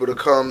for people to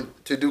come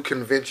to do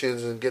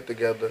conventions and get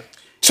together.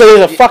 So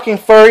there's a fucking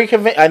furry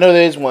convention. I know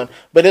there is one,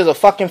 but there's a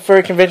fucking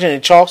furry convention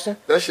in Charleston.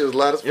 That shit was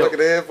loud as fucking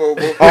info,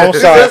 bro. Oh, I'm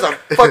sorry. There's a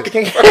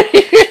fucking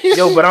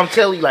Yo, but I'm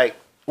telling you, like,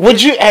 would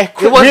you?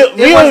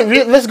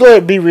 Let's go ahead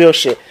and be real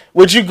shit.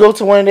 Would you go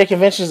to one of their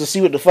conventions to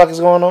see what the fuck is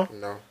going on?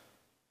 No.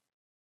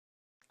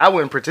 I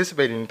wouldn't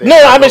participate in anything.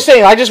 No, I'm just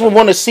saying. I just would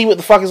want to see what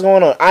the fuck is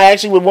going on. I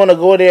actually would want to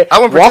go there. I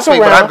wouldn't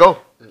participate, but I'd go.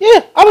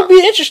 Yeah, I would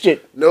be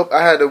interested. Nope,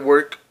 I had to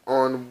work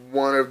on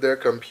one of their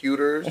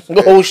computers.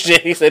 Oh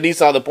shit! He said he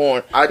saw the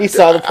porn. He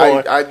saw the porn.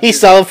 Oh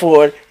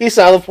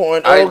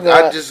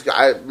god!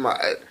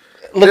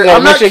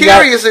 I'm not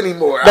curious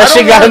anymore. That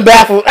shit got him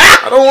baffled.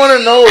 I don't want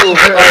to know.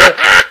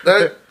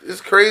 It's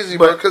crazy,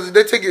 bro, because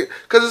they take it,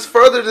 because it's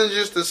further than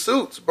just the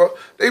suits, bro.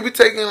 They be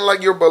taking,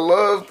 like, your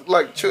beloved,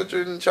 like,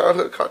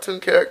 childhood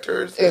cartoon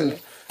characters and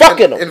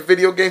fucking them. And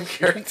video game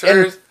characters.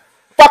 And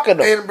fucking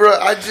them. And, bro,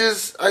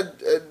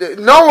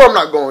 no, I'm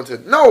not going to.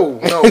 No.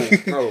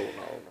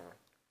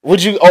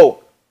 Would you,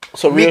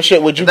 so real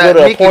shit, would you go to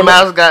a Mickey porno?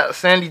 Mouse got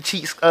Sandy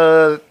cheeks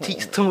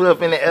tuned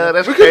up in the air.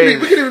 That's crazy.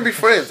 We could even be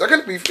friends. I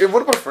could be.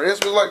 What if my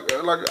friends was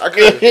like I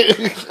could.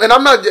 And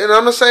I'm not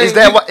saying.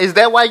 Is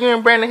that why you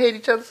and Brandon hate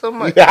each other so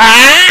much?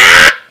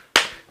 That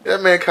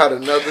man caught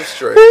another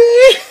stray.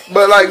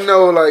 But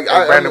no, hey,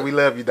 Brandon, we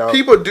love you, dog.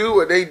 People do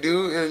what they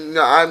do,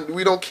 and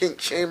we don't kink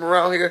shame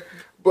around here.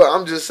 But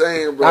I'm just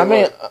saying, bro. I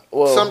mean,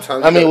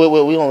 sometimes.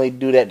 we only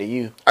do that to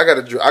you. I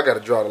gotta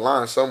draw the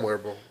line somewhere,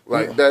 bro.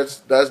 Like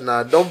that's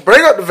not. Don't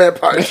bring up the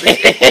vampire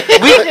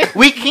shit.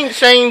 we kink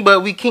shame,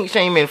 but we kink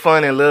shame in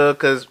fun and love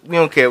because we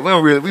don't care. We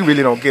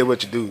really don't care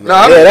what you do.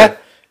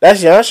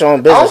 That's your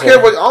own business. I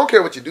don't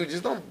care what you do.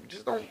 Just don't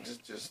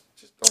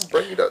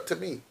bring it up to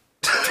me.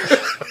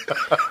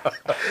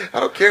 I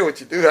don't care what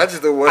you do. I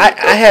just don't want.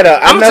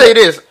 I'm gonna say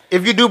this: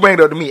 if you do bring it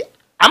up to me,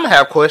 I'm gonna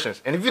have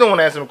questions, and if you don't want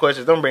to answer them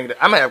questions, don't bring it up.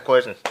 I'm gonna have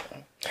questions.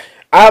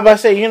 I was about to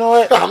say, you know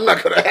what? I'm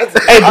not gonna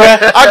answer. Hey, bro,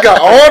 I got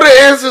all the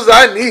answers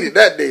I needed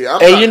that day.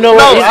 You know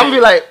what? No, I'm gonna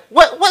be like,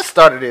 what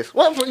started this?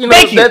 What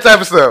that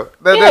type of stuff?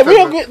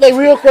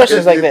 Real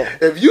questions like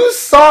that. If you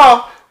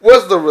saw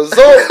what's the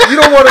result, you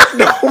don't want to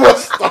know what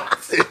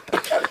starts it.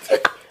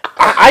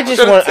 I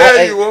just want to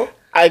tell you.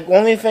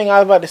 Only thing I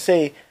was about to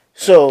say.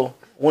 So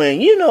when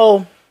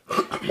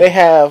they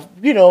have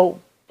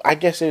I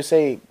guess they would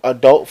say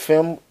adult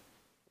film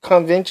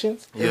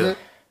conventions. Yeah.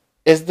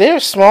 Is there a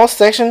small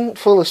section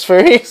full of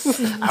furries?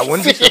 I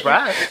wouldn't be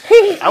surprised.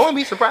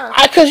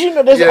 Because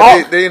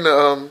there's they in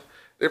the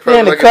They're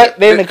in the cut.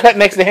 They're in the cut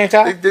next to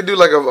hentai. They do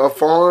like a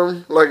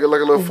farm, like a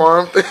little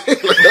farm thing,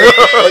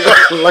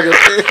 like a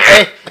thing.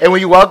 Hey, and when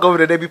you walk over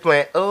there, they be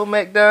playing. Oh,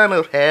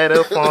 Mcdonald had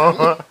a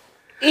farm.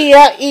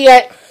 Yeah.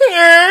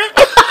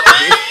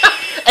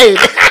 Hey,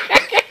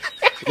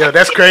 yo,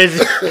 that's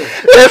crazy.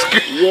 That's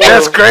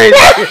crazy.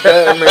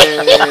 Man.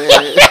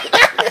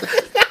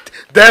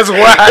 That's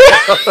wild.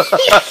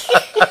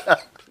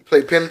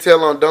 Play pin and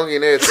tail on donkey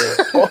and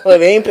everything. Oh,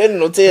 they ain't pinning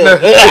no tail.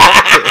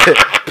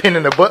 Pin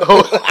in the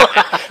butthole.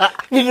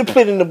 You can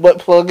put in the butt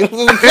plug. Yo.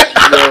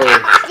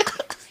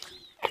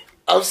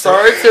 I'm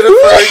sorry to the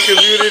furry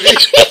community.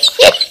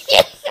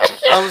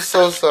 I'm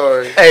so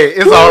sorry. Hey,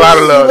 it's all out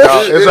of love,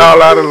 dog. It's all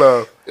out of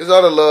love. It's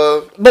out of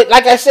love. But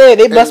like I said,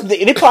 they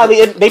probably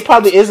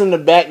is in the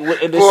back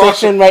in the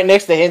section right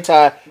next to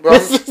hentai. Bro,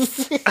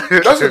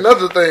 that's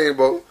another thing,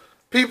 bro.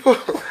 People,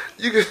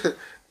 you can.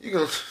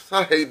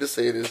 I hate to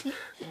say this,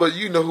 but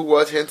you know who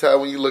watch hentai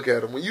when you look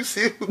at them. When you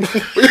see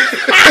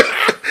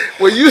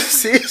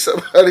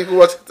somebody who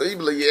watch hentai, you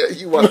be like, yeah,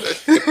 you watch that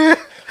shit.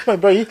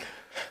 Like, bro,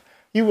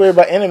 you worry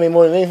about anime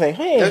more than anything.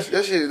 Hey,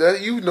 that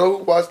shit. You know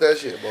who watch that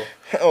shit, bro.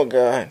 Oh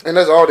God. And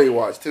that's all they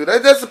watch too.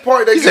 That's the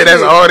part they said.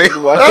 That's all they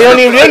watch. They don't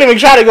even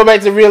try to go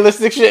back to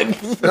realistic shit.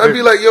 I'd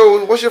be like,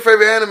 yo, what's your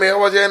favorite anime? I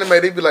watch anime.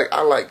 They'd be like,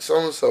 I like so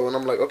and so, and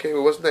I'm like, okay,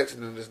 well, what's next?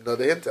 And then there's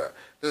another hentai.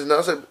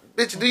 I said,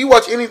 bitch, do you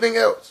watch anything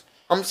else?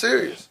 I'm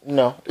serious.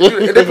 No.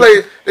 And they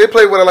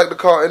play what I like to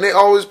call, and they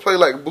always play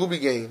like booby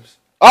games.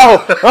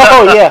 Oh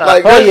yeah,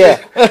 like, yeah.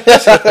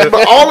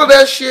 But all of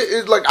that shit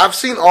is like, I've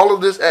seen all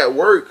of this at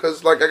work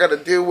because like I got to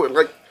deal with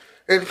like,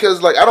 and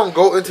because like I don't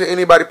go into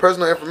anybody's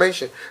personal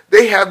information.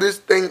 They have this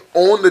thing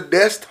on the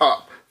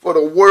desktop for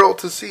the world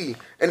to see.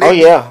 And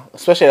yeah,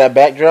 especially that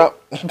backdrop.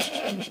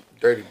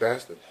 Dirty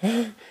bastard.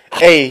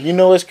 Hey, you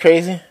know what's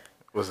crazy?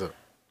 What's up?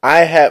 I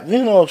have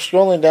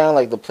scrolling down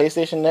like the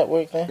PlayStation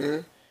Network thing.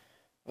 Mm-hmm.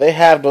 They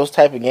have those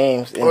type of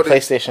games in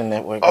PlayStation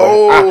Network.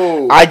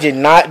 Oh, I did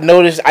not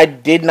notice. I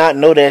did not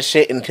know that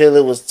shit until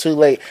it was too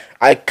late.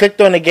 I clicked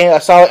on the game. I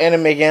saw an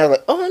anime game. I was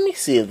like, oh, let me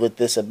see what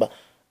this about.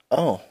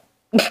 Oh.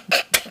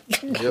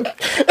 Yep.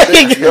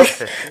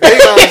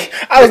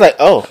 I was like,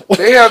 oh.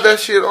 They have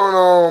that shit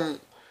on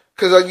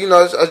because I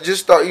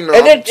just starting to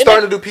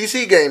do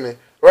PC gaming.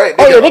 Right?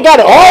 They got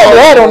it all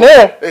that on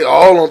there. They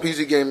all on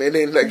PC gaming, and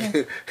then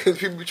like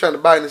people be trying to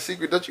buy in the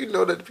secret. Don't you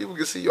know that people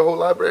can see your whole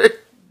library?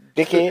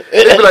 Dickhead.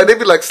 They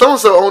be like, so and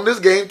so on this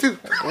game too.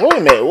 Wait a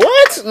minute,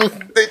 what?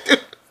 They do.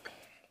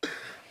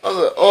 I was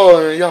like,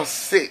 oh, y'all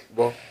sick,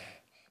 bro.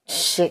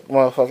 Sick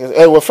motherfuckers.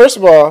 Hey, well, first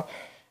of all,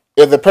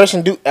 if the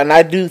person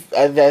I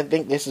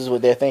think this is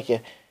what they're thinking.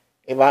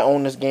 If I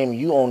own this game,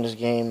 you own this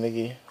game,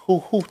 nigga.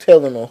 Who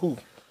telling on who?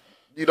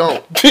 You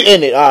don't.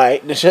 In it, all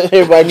right.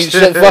 Everybody needs to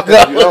shut the fuck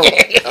up. You don't.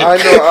 I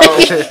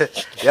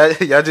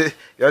know.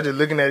 Y'all just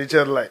looking at each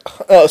other like.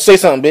 Say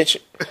something, bitch.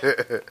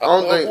 I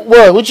don't think.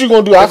 What you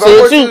gonna do? I say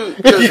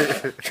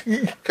it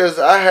too. Because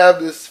I have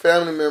this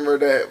family member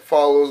that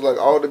follows like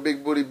all the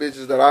big booty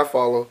bitches that I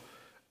follow,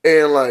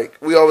 and like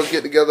we always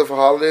get together for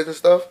holidays and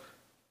stuff.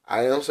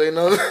 I don't say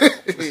nothing.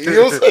 You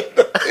don't say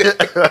nothing.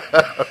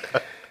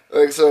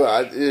 Like so,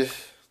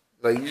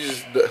 you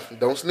just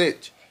don't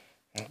snitch.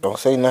 Don't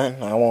say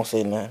nothing. I won't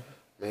say nothing.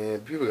 Man,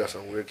 people got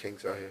some weird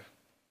kinks out here.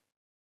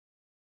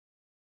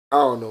 I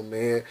don't know,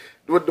 man.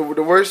 What the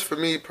worst for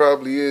me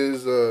probably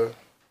is I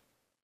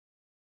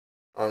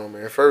don't know,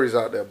 man. Furrys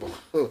out there, but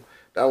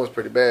that was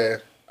pretty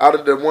bad. Out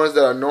of the ones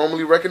that I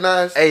normally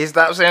recognize. Hey,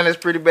 stop saying it's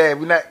pretty bad.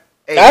 We not.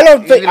 Hey, I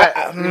don't think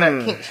we're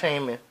not kink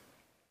shaming.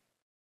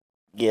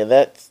 Yeah,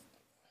 that's.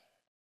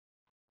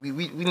 We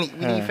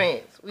need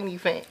fans. We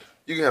need fans.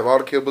 You can have all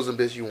the kibbles and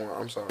bits you want.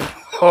 I'm sorry.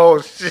 Oh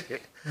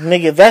shit,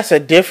 Nigga, that's a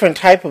different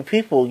type of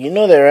people. You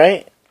know that,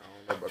 right? I don't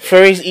know about that.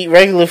 Furries eat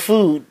regular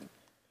food.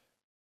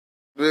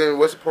 Then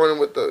what's the point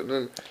with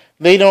the?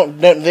 They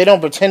don't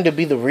pretend to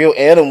be the real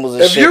animals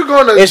and If shit. you're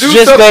gonna It's do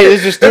just something, that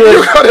it's just if doing.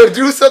 you're gonna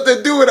do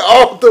something, do it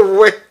all the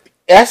way.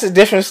 That's a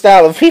different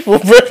style of people,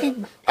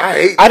 bro. I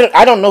hate.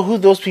 I don't know who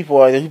those people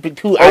are.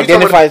 Who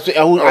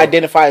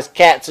identifies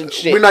cats and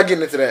shit. We're not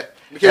getting into that.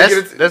 We can't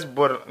get into. That's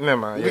border. Never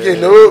mind. We Yeah,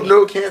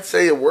 can't can't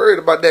say a word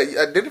about that.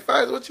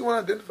 Identify as what you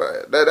want to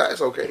identify.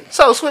 That's okay.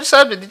 So switch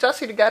subject. Did y'all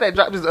see the guy that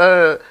dropped his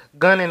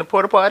gun in the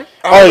porta potty?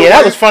 Oh yeah,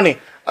 that was funny.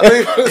 I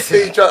think you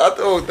say he dropped.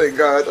 Oh thank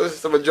God! I thought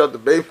somebody dropped the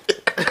baby.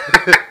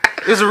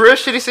 It's a real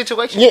shitty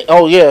situation. Yeah,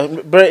 oh yeah,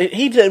 but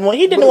he didn't want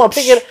to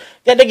pick it up.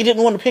 That nigga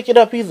didn't want to pick it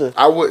up either.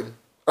 I wouldn't.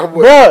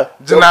 Bruh.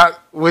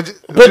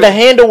 But the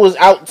handle was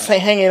out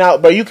hanging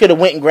out, but you could have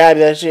went and grabbed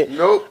that shit.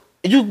 Nope.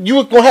 You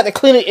were gonna have to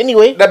clean it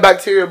anyway. That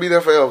bacteria will be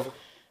there forever.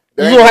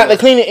 You gonna have to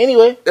clean it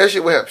anyway. That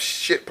shit will have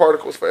shit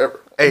particles forever.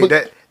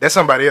 Hey, that's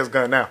somebody else's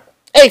gun now.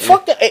 Hey,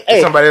 fuck that.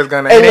 Hey, somebody else's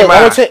gun now. Hey, look,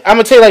 I'm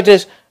gonna tell you like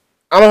this.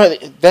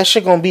 That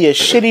shit gonna be a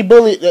shitty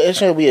bullet. That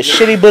shit gonna be a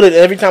shitty bullet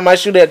every time I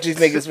shoot at these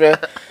niggas, man.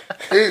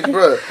 Hey,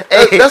 bro.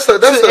 That's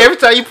every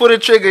time you pull a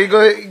trigger, you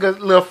go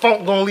little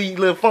funk gonna leave,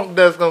 little funk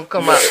dust gonna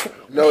come out.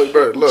 No,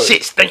 bro, look.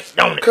 Shit stinks,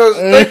 don't it? Because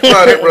think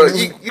about it, bro.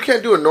 You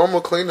can't do a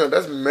normal cleanup.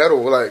 That's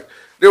metal. Like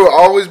there will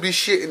always be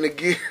shit in the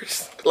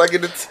gears. Like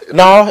in the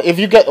no, if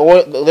you get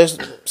oil, there's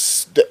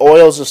the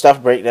oils and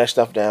stuff. Break that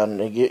stuff down.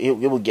 It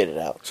will get it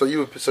out. So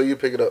you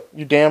pick it up.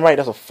 You damn right.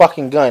 That's a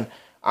fucking gun.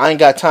 I ain't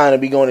got time to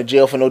be going to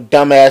jail for no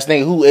dumbass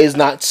nigga who is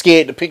not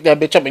scared to pick that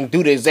bitch up and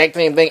do the exact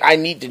same thing I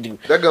need to do.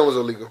 That gun was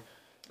illegal.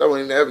 That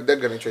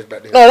gun ain't traced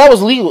back there. No, that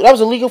was legal. That was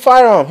a legal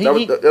firearm. That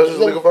was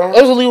a legal firearm?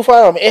 That was a legal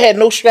firearm. It had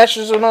no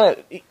scratches or none.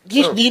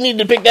 You need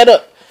to pick that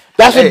up.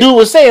 That's what dude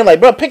was saying.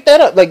 Like, bro, pick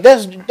that up. Like,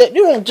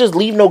 you don't just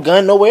leave no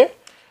gun nowhere.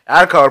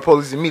 I'd call the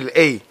police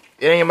immediately. Hey,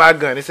 it ain't my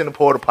gun. It's in the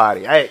porta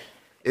potty.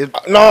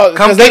 No,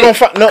 come they get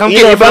gonna come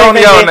get it on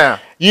y'all now.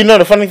 You know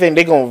the funny thing,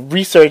 they gonna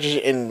research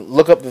it and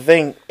look up the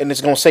thing, and it's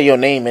gonna say your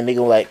name, and they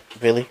gonna like,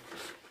 really?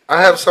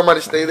 I have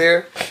somebody stay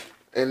there,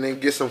 and then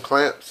get some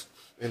clamps,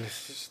 and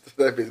it's just,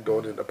 that bitch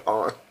going in the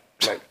pond.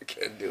 Like, I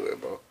can't do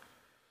it, bro.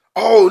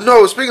 Oh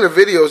no! Speaking of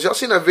videos, y'all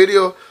seen that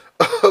video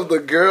of the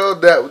girl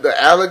the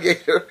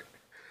alligator?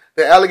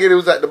 The alligator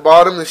was at the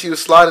bottom and she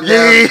was sliding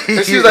down.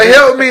 And she was like,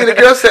 help me. And the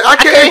girl said, I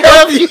can't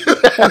help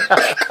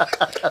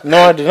you.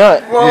 No, I did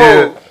not. Whoa.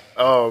 Yeah.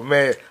 Oh,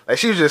 man. Like,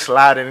 she was just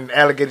sliding and the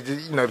alligator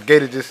just, the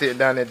gator just sitting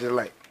down there just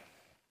like,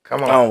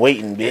 come on. I'm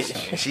waiting,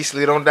 bitch. And she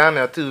slid on down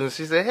there, too. And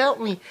she said, help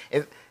me.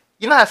 And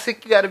you know how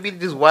sick you got to be to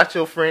just watch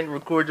your friend,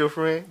 record your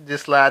friend,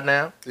 just slide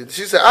down?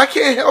 She said, I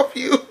can't help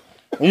you.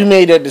 You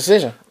made that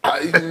decision.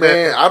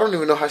 Man, I don't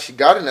even know how she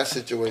got in that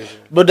situation.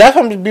 But that's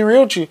going to be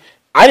real with you.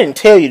 I didn't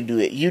tell you to do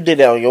it. You did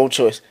that on your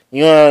choice.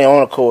 You on your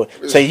own accord.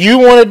 So you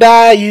want to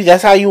die.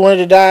 That's how you wanted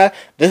to die.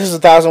 This is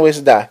 1,000 ways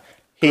to die.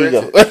 Here you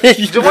go.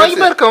 Javon, you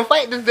better come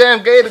fight this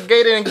damn gator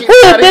and get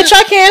out of here. Bitch,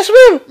 I can't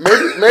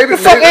swim. Maybe the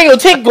fuck ain't gonna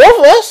take both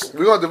of us.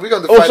 We're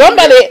gonna fight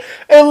somebody.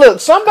 Hey, look,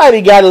 somebody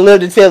got to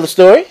live to tell the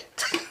story.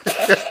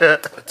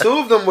 2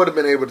 of them would have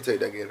been able to take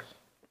that gator.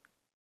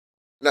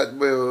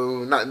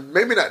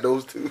 Maybe not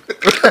those 2.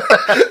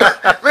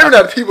 Maybe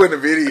not the people in the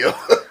video.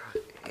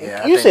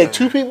 Yeah, you said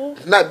 2 people?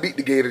 Not beat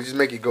the gator, just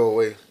make it go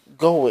away.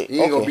 Go away.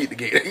 You ain't gonna beat the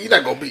gator. You're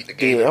not gonna beat the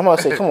gator. Yeah, I'm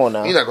gonna say, come on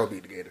now. You're not gonna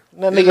beat the gator.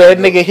 That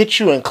nigga hit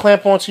you and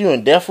clamp onto you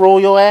and death roll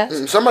your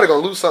ass. Somebody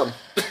gonna lose something.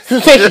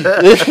 Somebody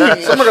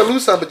gonna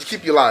lose something, but you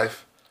keep your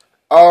life.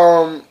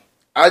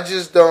 I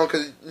just don't,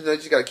 cause you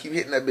just gotta keep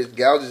hitting that bitch,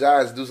 gouge his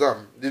eyes, do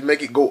something, just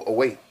make it go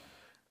away.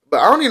 But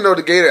I don't even know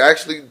the gator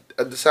actually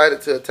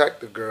decided to attack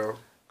the girl,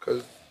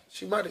 cause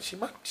she might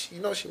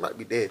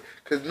be dead,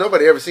 cause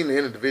nobody ever seen the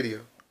end of the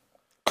video.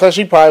 Cause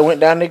she probably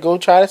went down there to go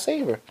try to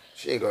save her.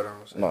 She ain't go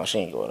down. No, she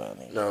ain't go down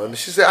there. No, and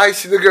she said, "I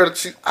see the girl.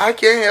 I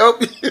can't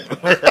help you."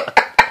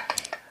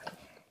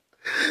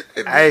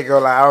 I ain't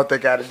gonna lie. I don't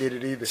think I'd have did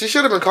it either. She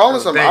should have been calling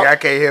something. I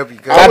can't help you.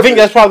 I think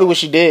that's probably what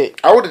she did.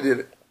 I would have did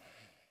it.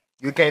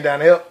 You came down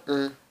to help.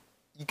 Mm-hmm.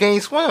 You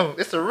can't swim.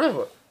 It's a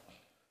river.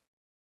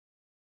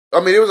 I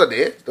mean, it was at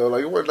the edge though.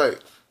 Like it was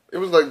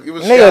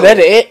Nigga, shallow. that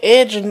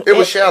edge. It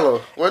was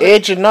shallow.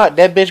 Edge or not,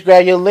 that bitch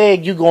grab your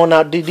leg. You going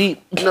out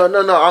deep. No.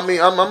 I mean,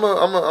 I'm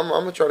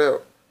gonna try to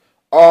help.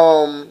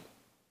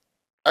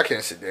 I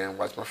can't sit there and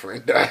watch my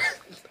friend die.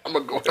 I'm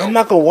gonna go help. I'm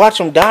not gonna watch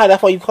him die.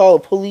 That's why you call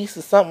the police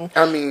or something.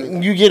 I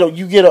mean, you get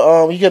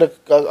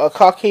a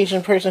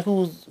Caucasian person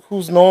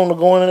who's known to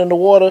going in the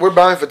water. We're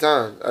buying for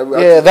time.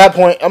 At that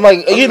point, I'm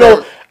like,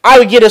 I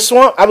would get a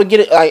swamp. I would get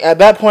it like at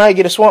that point. I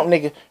get a swamp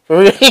nigga for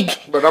real.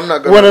 But I'm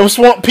not gonna. One of them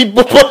swamp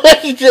people.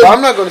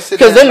 I'm not gonna sit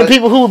because then like, the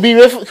people who would be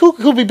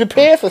who be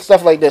prepared for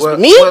stuff like this. Well,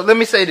 But me, well, let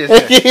me say this.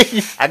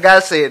 Then. I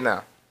gotta say it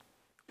now.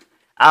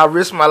 I'll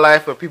risk my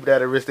life for people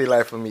that risk their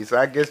life for me. So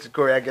I guess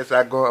Corey, I'm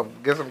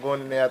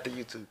going in there after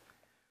you two.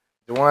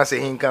 Juwan said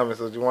he ain't coming,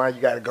 so Juwan,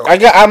 you gotta go.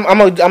 I'm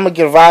gonna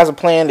devise a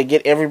plan to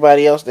get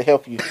everybody else to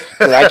help you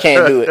because I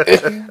can't do it.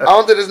 I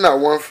don't think there's not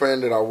one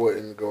friend that I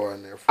wouldn't go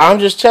in there for. I'm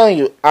just telling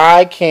you,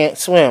 I can't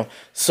swim,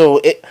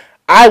 so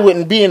I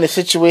wouldn't be in the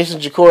situation,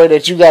 Jacory,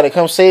 that you got to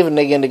come save a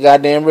nigga in the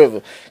goddamn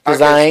river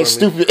because I ain't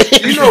stupid.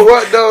 You know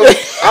what though?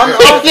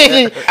 I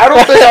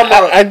don't think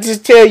I'm. I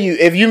just tell you,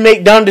 if you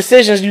make dumb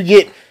decisions, you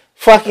get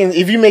fucking.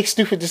 If you make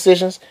stupid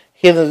decisions,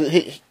 you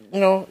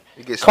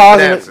get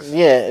causing answers.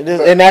 Yeah,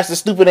 and that's the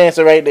stupid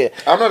answer right there.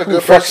 I'm not a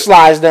good person.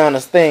 Slides down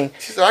this thing.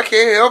 She said, "I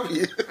can't help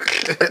you,"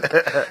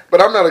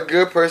 but I'm not a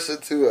good person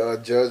to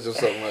judge or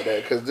something like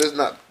that because there's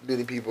not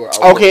many people.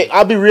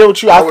 I'll be real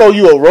with you. I'll throw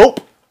you a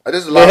rope.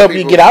 There's a to lot help of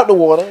people, you get out the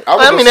water.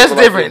 I mean, that's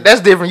different.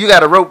 That's different. You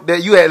got a rope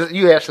that you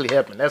actually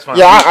helping. That's fine.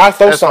 Yeah, I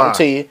throw something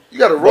to you. You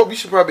got a rope. You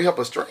should probably help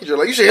a stranger.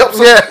 Like you should help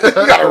someone. Yeah.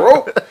 You got a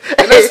rope.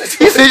 And that's,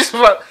 you just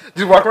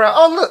walk around.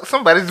 Oh look,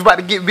 somebody's about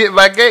to get bit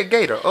by a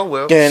gator. Oh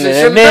well.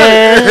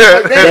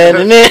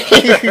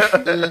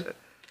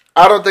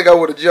 I don't think I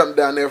would have jumped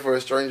down there for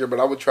a stranger,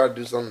 but I would try to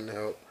do something to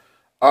help.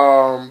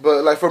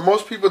 But like for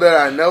most people that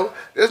I know,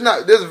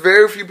 there's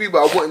very few people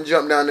I wouldn't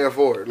jump down there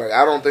for. Like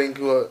I don't think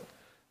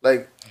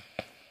like.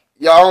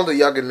 Y'all don't think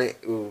y'all can name...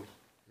 Ooh.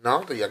 No, I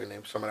don't think y'all can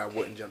name somebody I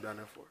wouldn't jump down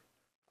there for.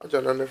 I'll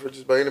jump down there for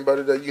just about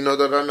anybody that you know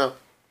that I know.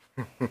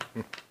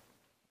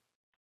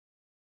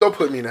 Don't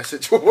put me in that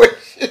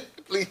situation.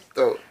 Please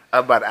don't. I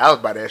was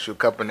about to ask you a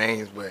couple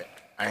names, but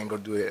I ain't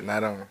gonna do it. And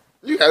I don't...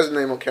 You guys'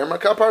 name on camera.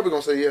 I'm probably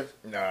gonna say yes.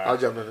 No. I'll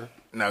jump in there.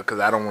 No, because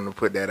I don't want to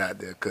put that out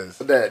there. Because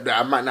that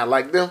I might not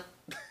like them.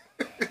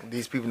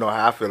 These people know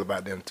how I feel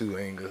about them too.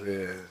 Ain't gonna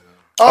say that.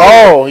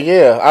 Oh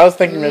yeah, I was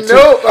thinking that too.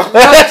 Nope, I'm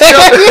not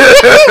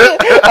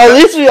sure. At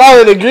least we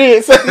all in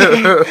agreement.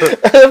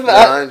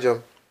 I ain't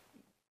jumping.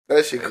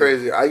 That shit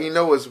crazy. You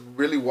know what's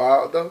really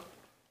wild though?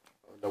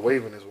 The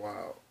waving is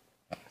wild.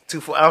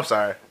 I'm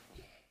sorry.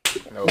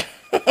 No.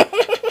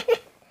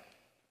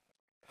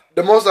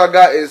 The most I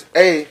got is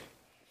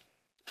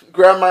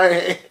grab my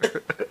hand.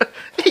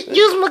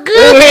 Use my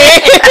good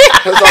hand.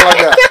 That's all I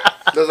got.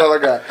 That's all I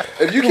got.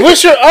 If you can,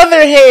 what's your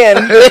other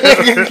hand?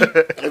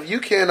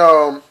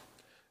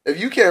 If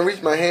you can't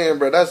reach my hand,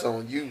 bro, that's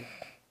on you.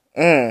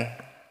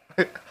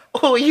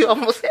 Oh, you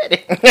almost said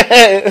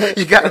it.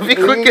 You gotta be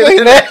quicker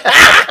than that.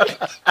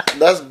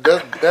 That's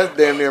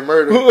damn near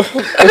murder.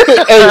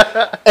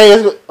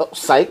 hey,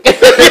 psych.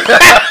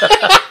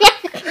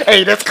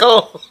 Hey, that's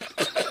cold.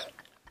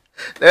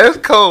 That's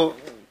cold.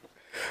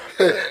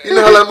 You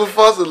know how like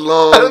Mufasa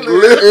long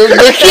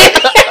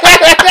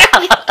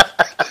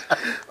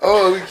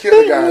Oh, we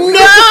killed the guy.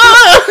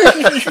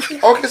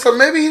 No. Okay, so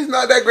maybe he's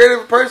not that great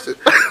of a person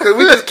because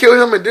we just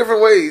killed him in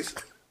different ways.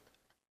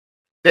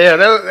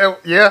 Yeah,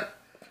 yeah.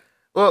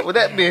 Well, with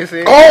that being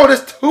said, oh,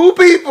 there's two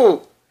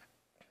people.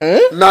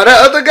 Not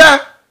that other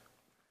guy.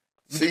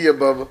 See ya,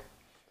 Bubba.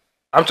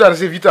 I'm trying to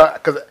see if you talk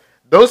because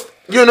those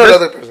you know the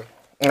other person.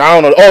 I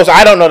don't know. Oh, so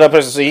I don't know that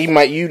person. So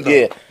you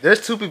did.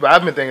 There's two people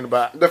I've been thinking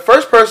about. The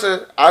first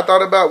person I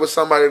thought about was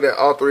somebody that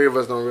all three of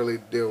us don't really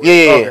deal with.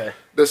 Yeah. Okay.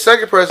 The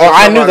second person. Oh,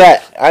 I knew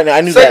that.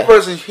 I knew that. Second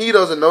person, he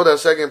doesn't know that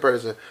second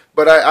person,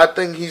 but I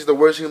think he's the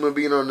worst human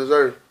being on this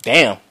earth.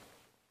 Damn.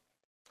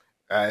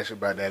 I asked you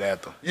about that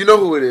after. You know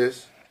who it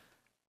is.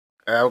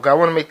 Okay, I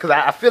want to make because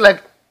I feel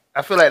like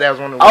that was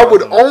one of the. I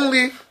would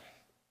only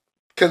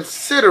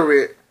consider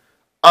it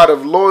out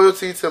of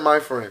loyalty to my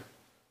friend.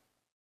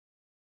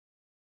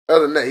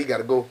 Other than that, he got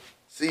to go.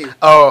 See you.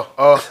 Oh,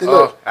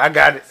 I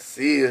got it.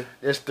 See you.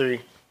 There's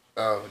three.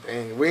 Oh,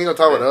 dang. We ain't going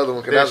to talk about the other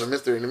one because that's a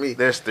mystery to me.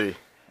 There's three.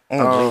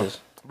 Oh, Jesus.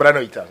 But I know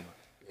you're talking about.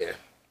 Yeah.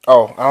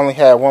 Oh, I only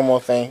had one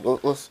more thing.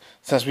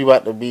 Since we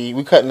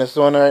cutting this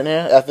one right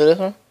now after this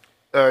one?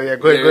 Yeah,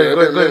 go ahead.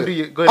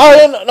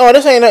 Oh, no,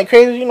 this ain't that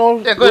crazy. You know,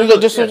 yeah, go ahead.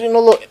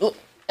 Look,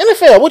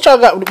 NFL, what y'all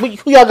got?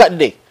 Who y'all got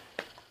today?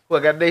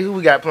 Who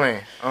we got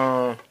playing?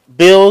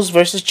 Bills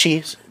versus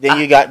Chiefs. Then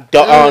you got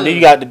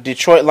the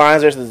Detroit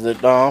Lions versus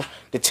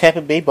the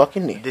Tampa Bay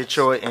Buccaneers.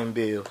 Detroit and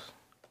Bills.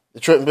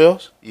 Detroit and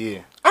Bills?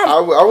 Yeah.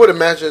 I would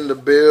imagine the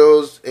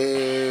Bills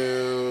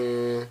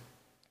and...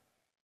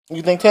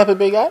 You think Tampa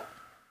Bay got it?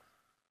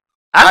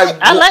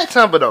 I like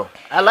Tampa, though.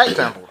 I like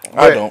Tampa.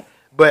 I don't.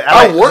 But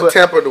I want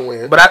Tampa to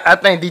win. But I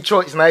think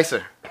Detroit's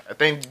nicer. I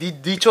think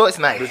Detroit's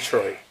nice.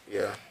 Detroit,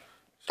 yeah.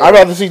 I'd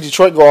rather see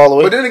Detroit go all the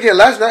way. But then again,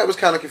 last night was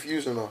kind of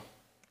confusing, though.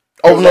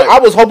 Oh, no, I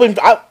was hoping...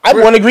 I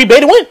wanted Green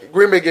Bay to win.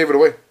 Green Bay gave it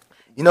away.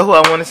 You know who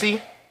I want to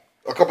see?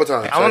 A couple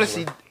times. I want to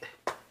see...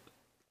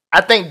 I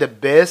think the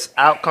best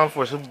outcome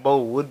for Super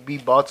Bowl would be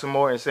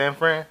Baltimore and San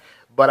Fran,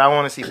 but I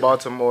want to see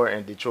Baltimore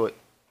and Detroit.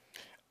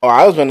 Oh,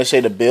 I was going to say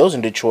the Bills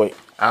and Detroit.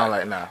 I don't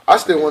like now. I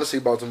still want to see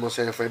Baltimore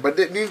San Fran, but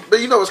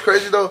you know what's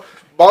crazy though?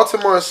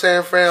 Baltimore and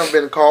San Fran have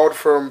been called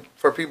for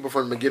people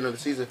from the beginning of the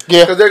season.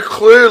 Yeah. Because they're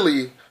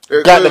clearly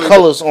got the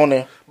colors on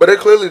there. But they're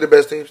clearly the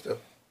best team still.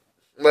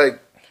 Like,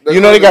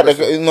 they got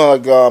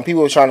the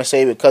people were trying to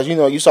say it because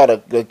you saw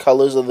the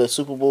colors of the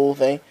Super Bowl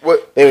thing.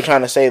 What they were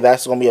trying to say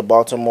that's gonna be a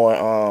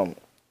Baltimore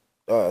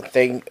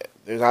thing.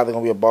 There's either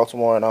gonna be a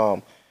Baltimore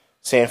and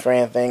San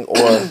Fran thing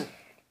or.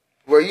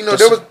 Well,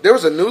 there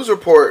was a news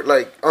report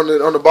like on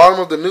the bottom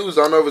of the news.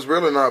 I don't know if it's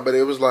real or not, but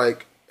it was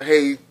like,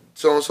 hey,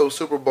 so and so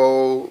Super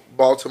Bowl,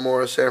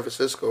 Baltimore, San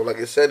Francisco. Like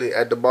it said it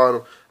at the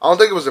bottom. I don't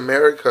think it was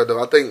America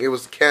though. I think it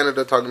was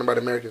Canada talking about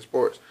American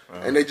sports,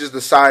 and they just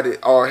decided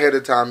all ahead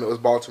of time it was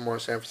Baltimore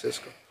and San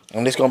Francisco.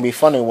 And it's gonna be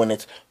funny when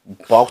it's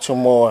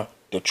Baltimore,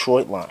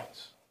 Detroit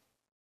Lions.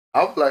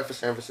 I would like for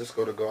San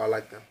Francisco to go. I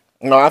like them.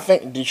 No, I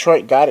think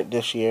Detroit got it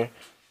this year.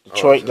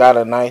 Detroit got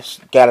a nice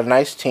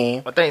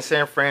team. I think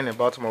San Fran and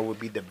Baltimore would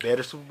be the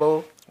better Super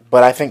Bowl.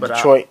 But I think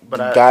Detroit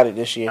got it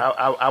this year.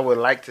 I would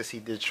like to see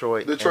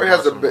Detroit. Detroit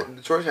has the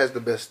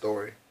best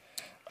story.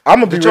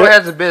 Detroit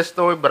has the best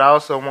story, but I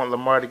also want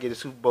Lamar to get a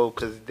Super Bowl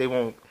because they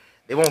won't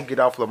get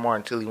off Lamar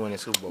until he wins a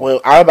Super Bowl.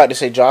 Well, I was about to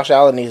say Josh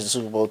Allen needs a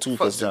Super Bowl too.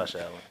 Fuck Josh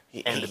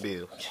Allen and the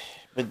Bills.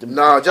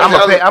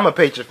 I'm a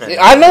Patriot fan.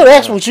 I know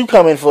that's what you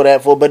come in for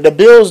that for, but the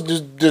Bills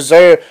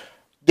deserve.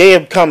 They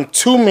have come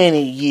too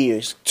many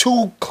years,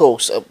 too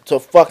close to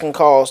fucking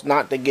cause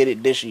not to get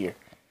it this year.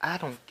 I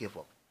don't give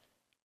up.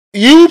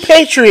 You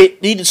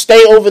Patriot need to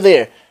stay over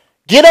there.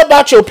 Get up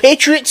out your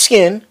Patriot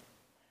skin.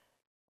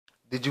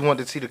 Did you want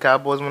to see the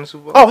Cowboys win the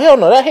Super Bowl? Oh hell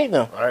no, I hate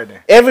them. All right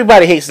then.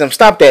 Everybody hates them.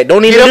 Stop that.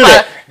 Don't even do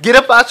that. Get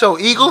up out your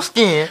Eagle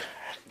skin.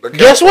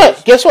 Guess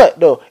what?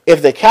 Though,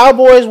 if the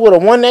Cowboys would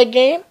have won that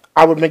game,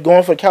 I would have been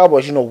going for the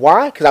Cowboys. You know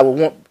why? Because I would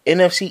want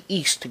NFC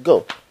East to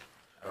go.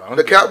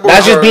 The Cowboys.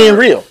 That's just being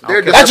real.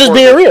 That's just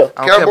being real.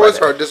 Cowboys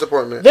are a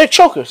disappointment. They're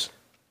chokers.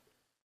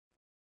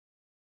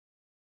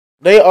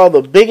 They are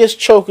the biggest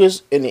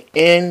chokers in the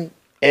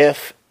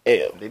NFL.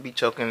 They be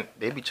choking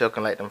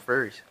like them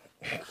furries.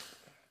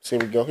 Here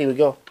we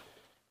go.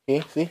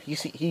 See, you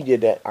see, he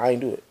did that. I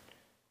ain't do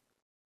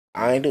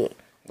it.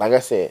 Like I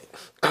said,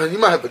 you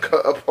might have to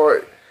cut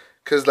apart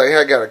because like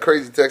I got a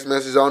crazy text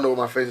message. I don't know what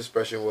my face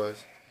expression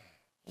was.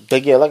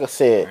 But yeah, like I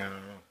said,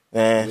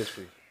 man,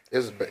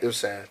 it was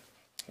sad.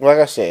 Like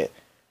I said,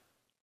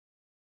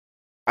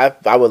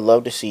 I would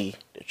love to see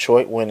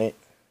Detroit win it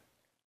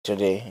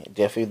today.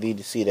 Definitely need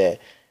to see that,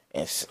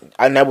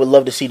 and I would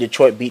love to see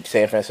Detroit beat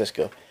San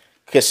Francisco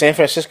because San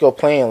Francisco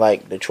playing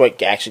like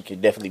Detroit actually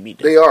could definitely beat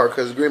them. They are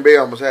because Green Bay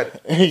almost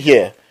had it.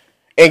 Yeah,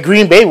 and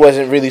Green Bay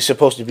wasn't really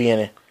supposed to be in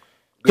it.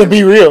 To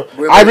be real,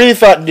 I really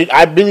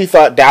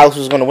thought Dallas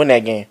was going to win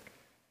that game.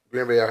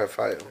 Green Bay out here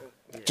fighting.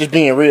 Just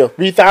being real,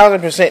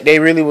 3,000%, they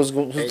really was.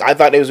 I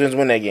thought they was going to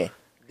win that game.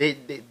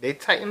 They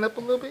tightened up a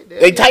little bit.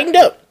 They tightened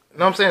up. You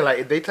know what I'm saying? Like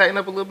if they tighten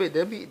up a little bit,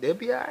 they'll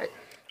be all right.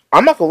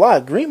 I'm not gonna lie,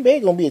 Green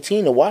Bay gonna be a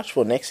team to watch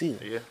for next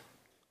season. Yeah.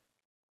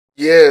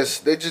 Yes,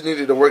 they just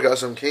needed to work out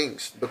some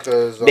kinks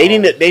because they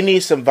need.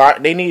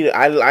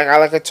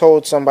 I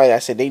told somebody, I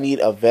said they need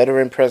a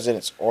veteran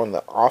presence on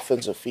the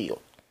offensive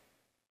field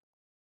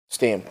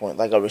standpoint,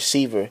 like a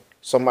receiver,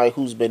 somebody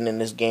who's been in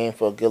this game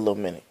for a good little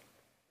minute.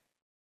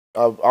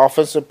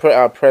 Offensive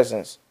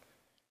presence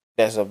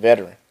that's a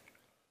veteran.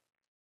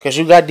 Because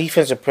you got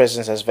defensive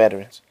presence as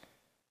veterans.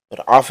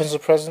 But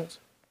offensive presence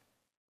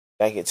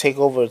that can take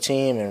over a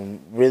team and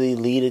really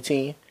lead a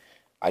team.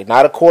 Like,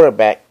 not a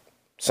quarterback.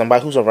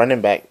 Somebody who's a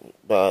running back.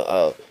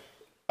 A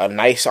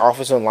nice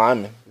offensive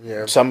lineman.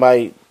 Yeah.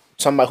 Somebody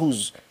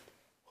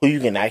who you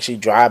can actually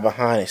drive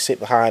behind and sit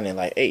behind and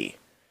like, hey,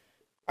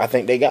 I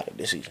think they got it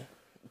this season.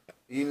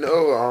 You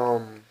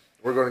know,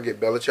 we're going to get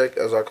Belichick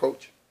as our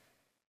coach.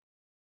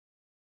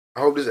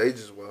 I hope this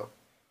ages well.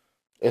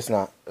 It's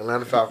not.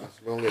 Atlanta Falcons.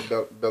 We're going to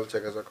get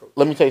Belichick as our coach.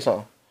 Let me tell you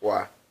something.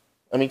 Why?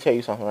 Let me tell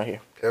you something right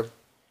here. Okay.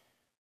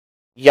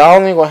 Y'all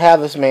only going to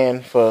have this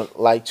man for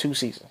like 2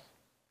 seasons.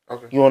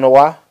 Okay. You want to know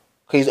why?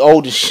 Because he's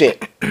old as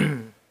shit.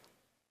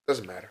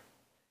 Doesn't matter.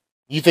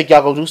 You think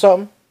y'all going to do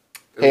something?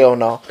 Hell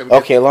no.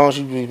 Okay, as long as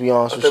you be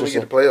honest with yourself. We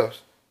get the playoffs.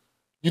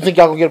 You think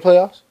y'all going to get the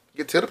playoffs?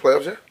 Get to the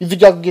playoffs, yeah. You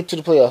think y'all can get to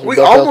the playoffs? We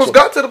almost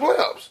got to the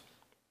playoffs.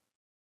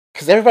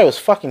 Because everybody was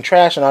fucking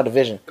trash in our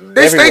division.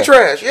 They stay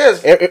trash,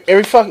 yes.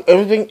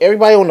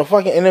 Everybody on the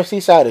fucking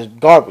NFC side is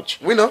garbage.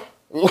 We know.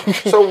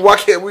 So why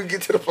can't we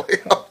get to the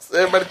playoffs?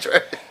 Everybody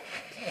trash.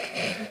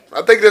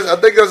 I think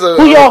there's a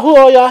who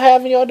all y'all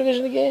have in your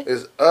division again?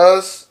 It's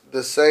us,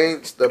 the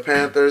Saints, the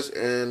Panthers,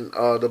 and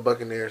the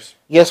Buccaneers.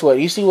 Guess what?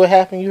 You see what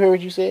happened? You heard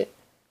what you said?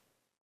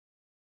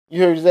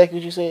 You heard exactly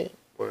what you said?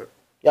 What?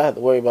 Y'all have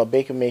to worry about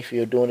Baker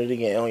Mayfield doing it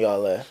again on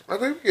y'all last. I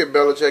think we get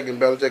Belichick and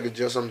Belichick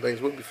adjust some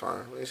things. We'll be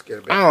fine. We ain't scared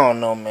of Baker. I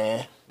don't know,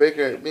 man.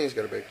 Baker, we ain't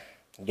scared of Baker.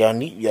 Y'all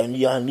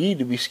need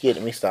to be scared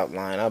of me. Stop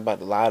lying. I'm about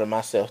to lie to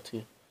myself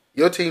too.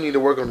 Your team need to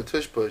work on the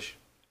tush push.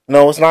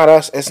 No, it's not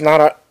us. It's not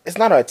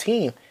our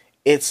team.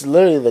 It's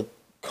literally the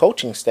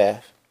coaching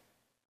staff.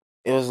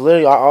 It was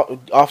literally our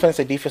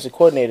offensive defensive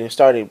coordinator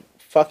started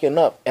fucking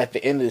up at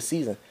the end of the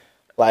season.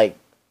 Like,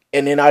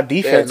 And then our They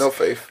had defense, no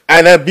faith.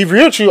 and be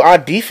real with you, our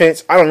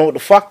defense, I don't know what the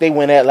fuck they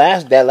went at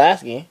that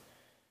last game.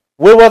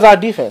 Where was our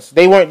defense?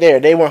 They weren't there.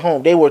 They weren't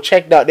home. They were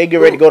checked out. They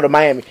get ready to go to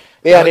Miami.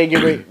 They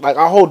get ready. Like,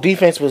 our whole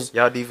defense was.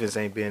 Y'all defense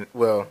ain't been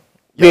well.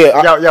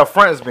 Yeah, y'all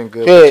front has been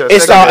good. Yeah,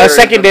 it's a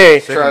secondary.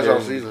 Trash all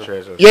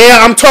season. Yeah,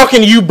 I'm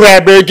talking to you,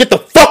 Bradbury. Get the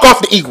fuck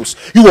off the Eagles.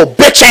 You a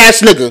bitch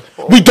ass nigga.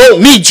 We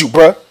don't need you,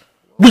 bruh.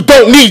 We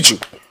don't need you.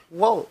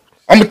 Whoa.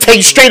 I'm gonna tell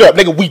you straight up,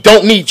 nigga. We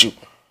don't need you.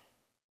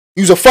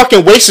 You's a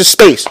fucking waste of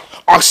space.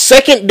 Our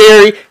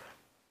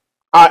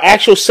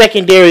actual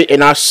secondary,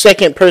 and our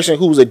second person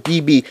who's a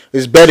DB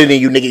is better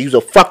than you, nigga. You's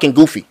a fucking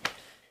goofy.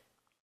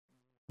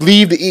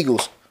 Leave the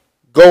Eagles.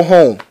 Go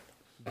home.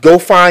 Go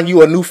find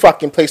you a new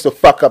fucking place to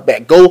fuck up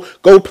at. Go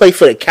play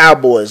for the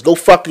Cowboys. Go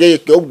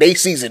they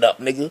season up,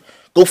 nigga.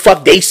 Go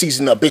fuck they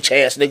season up, bitch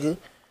ass nigga.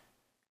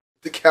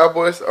 The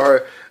Cowboys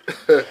are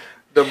the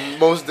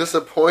most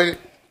disappointing.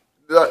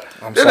 They're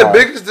sorry. the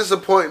biggest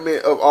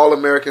disappointment of all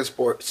American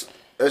sports.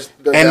 And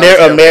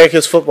they're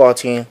America's football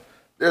team.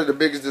 They're the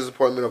biggest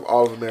disappointment of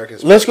all of American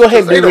sports. Let's go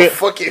ahead and be real.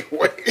 Fucking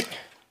way.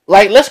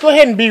 Like, let's go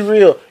ahead and be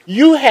real.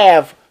 You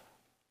have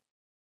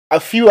a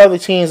few other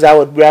teams I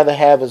would rather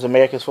have as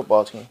America's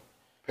football team.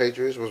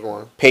 Patriots was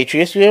one.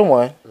 Patriots being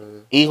one. Mm-hmm.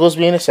 Eagles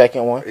being the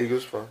second one.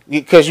 Eagles fun.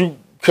 Because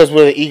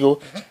we're the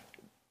Eagle.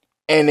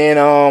 And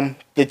then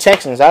the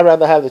Texans. I'd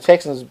rather have the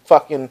Texans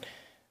fucking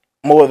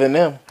more than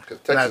them.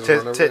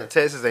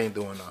 Texas ain't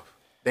doing enough.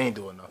 They ain't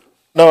doing enough.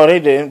 No, they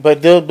didn't.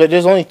 But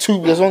there's only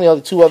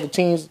two other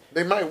teams.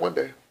 They might one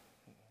day.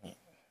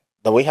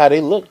 The way how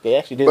they look, they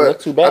actually didn't look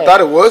too bad. I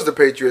thought it was the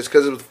Patriots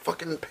because it was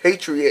fucking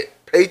Patriots.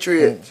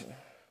 Mm-hmm.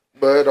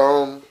 But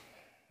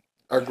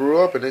I grew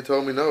up and they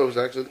told me no, it was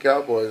actually the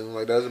Cowboys. And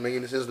like, that doesn't make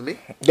any sense to me.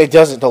 It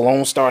doesn't. The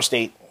Lone Star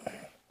State.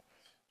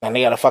 And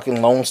they got a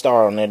fucking Lone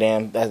Star on their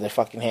damn. That's their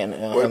fucking hand.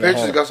 Well, the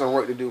Patriots got some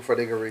work to do before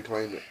they can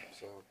reclaim it.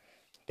 So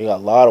they got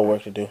a lot of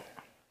work to do.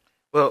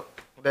 Well,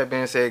 with that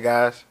being said,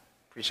 guys,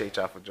 appreciate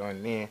y'all for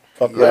joining in.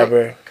 Fuck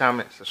Bradbury.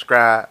 Comment,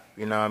 subscribe.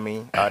 You know what I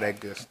mean? All that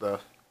good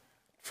stuff.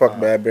 Fuck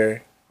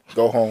Bradbury.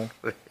 Go home.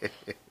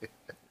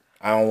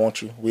 I don't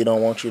want you. We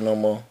don't want you no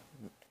more.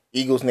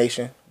 Eagles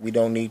Nation, we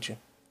don't need you.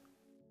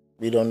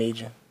 We don't need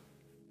you.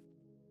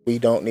 We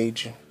don't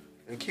need you.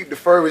 And keep the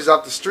furries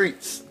off the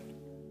streets.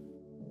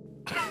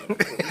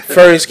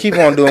 Furries, keep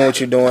on doing what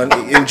you're doing.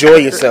 Enjoy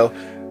yourself.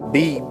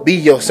 Be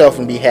yourself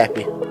and be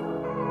happy.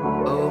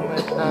 Oh,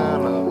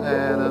 Mcdonald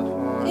had a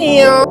fun.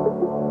 Yeah.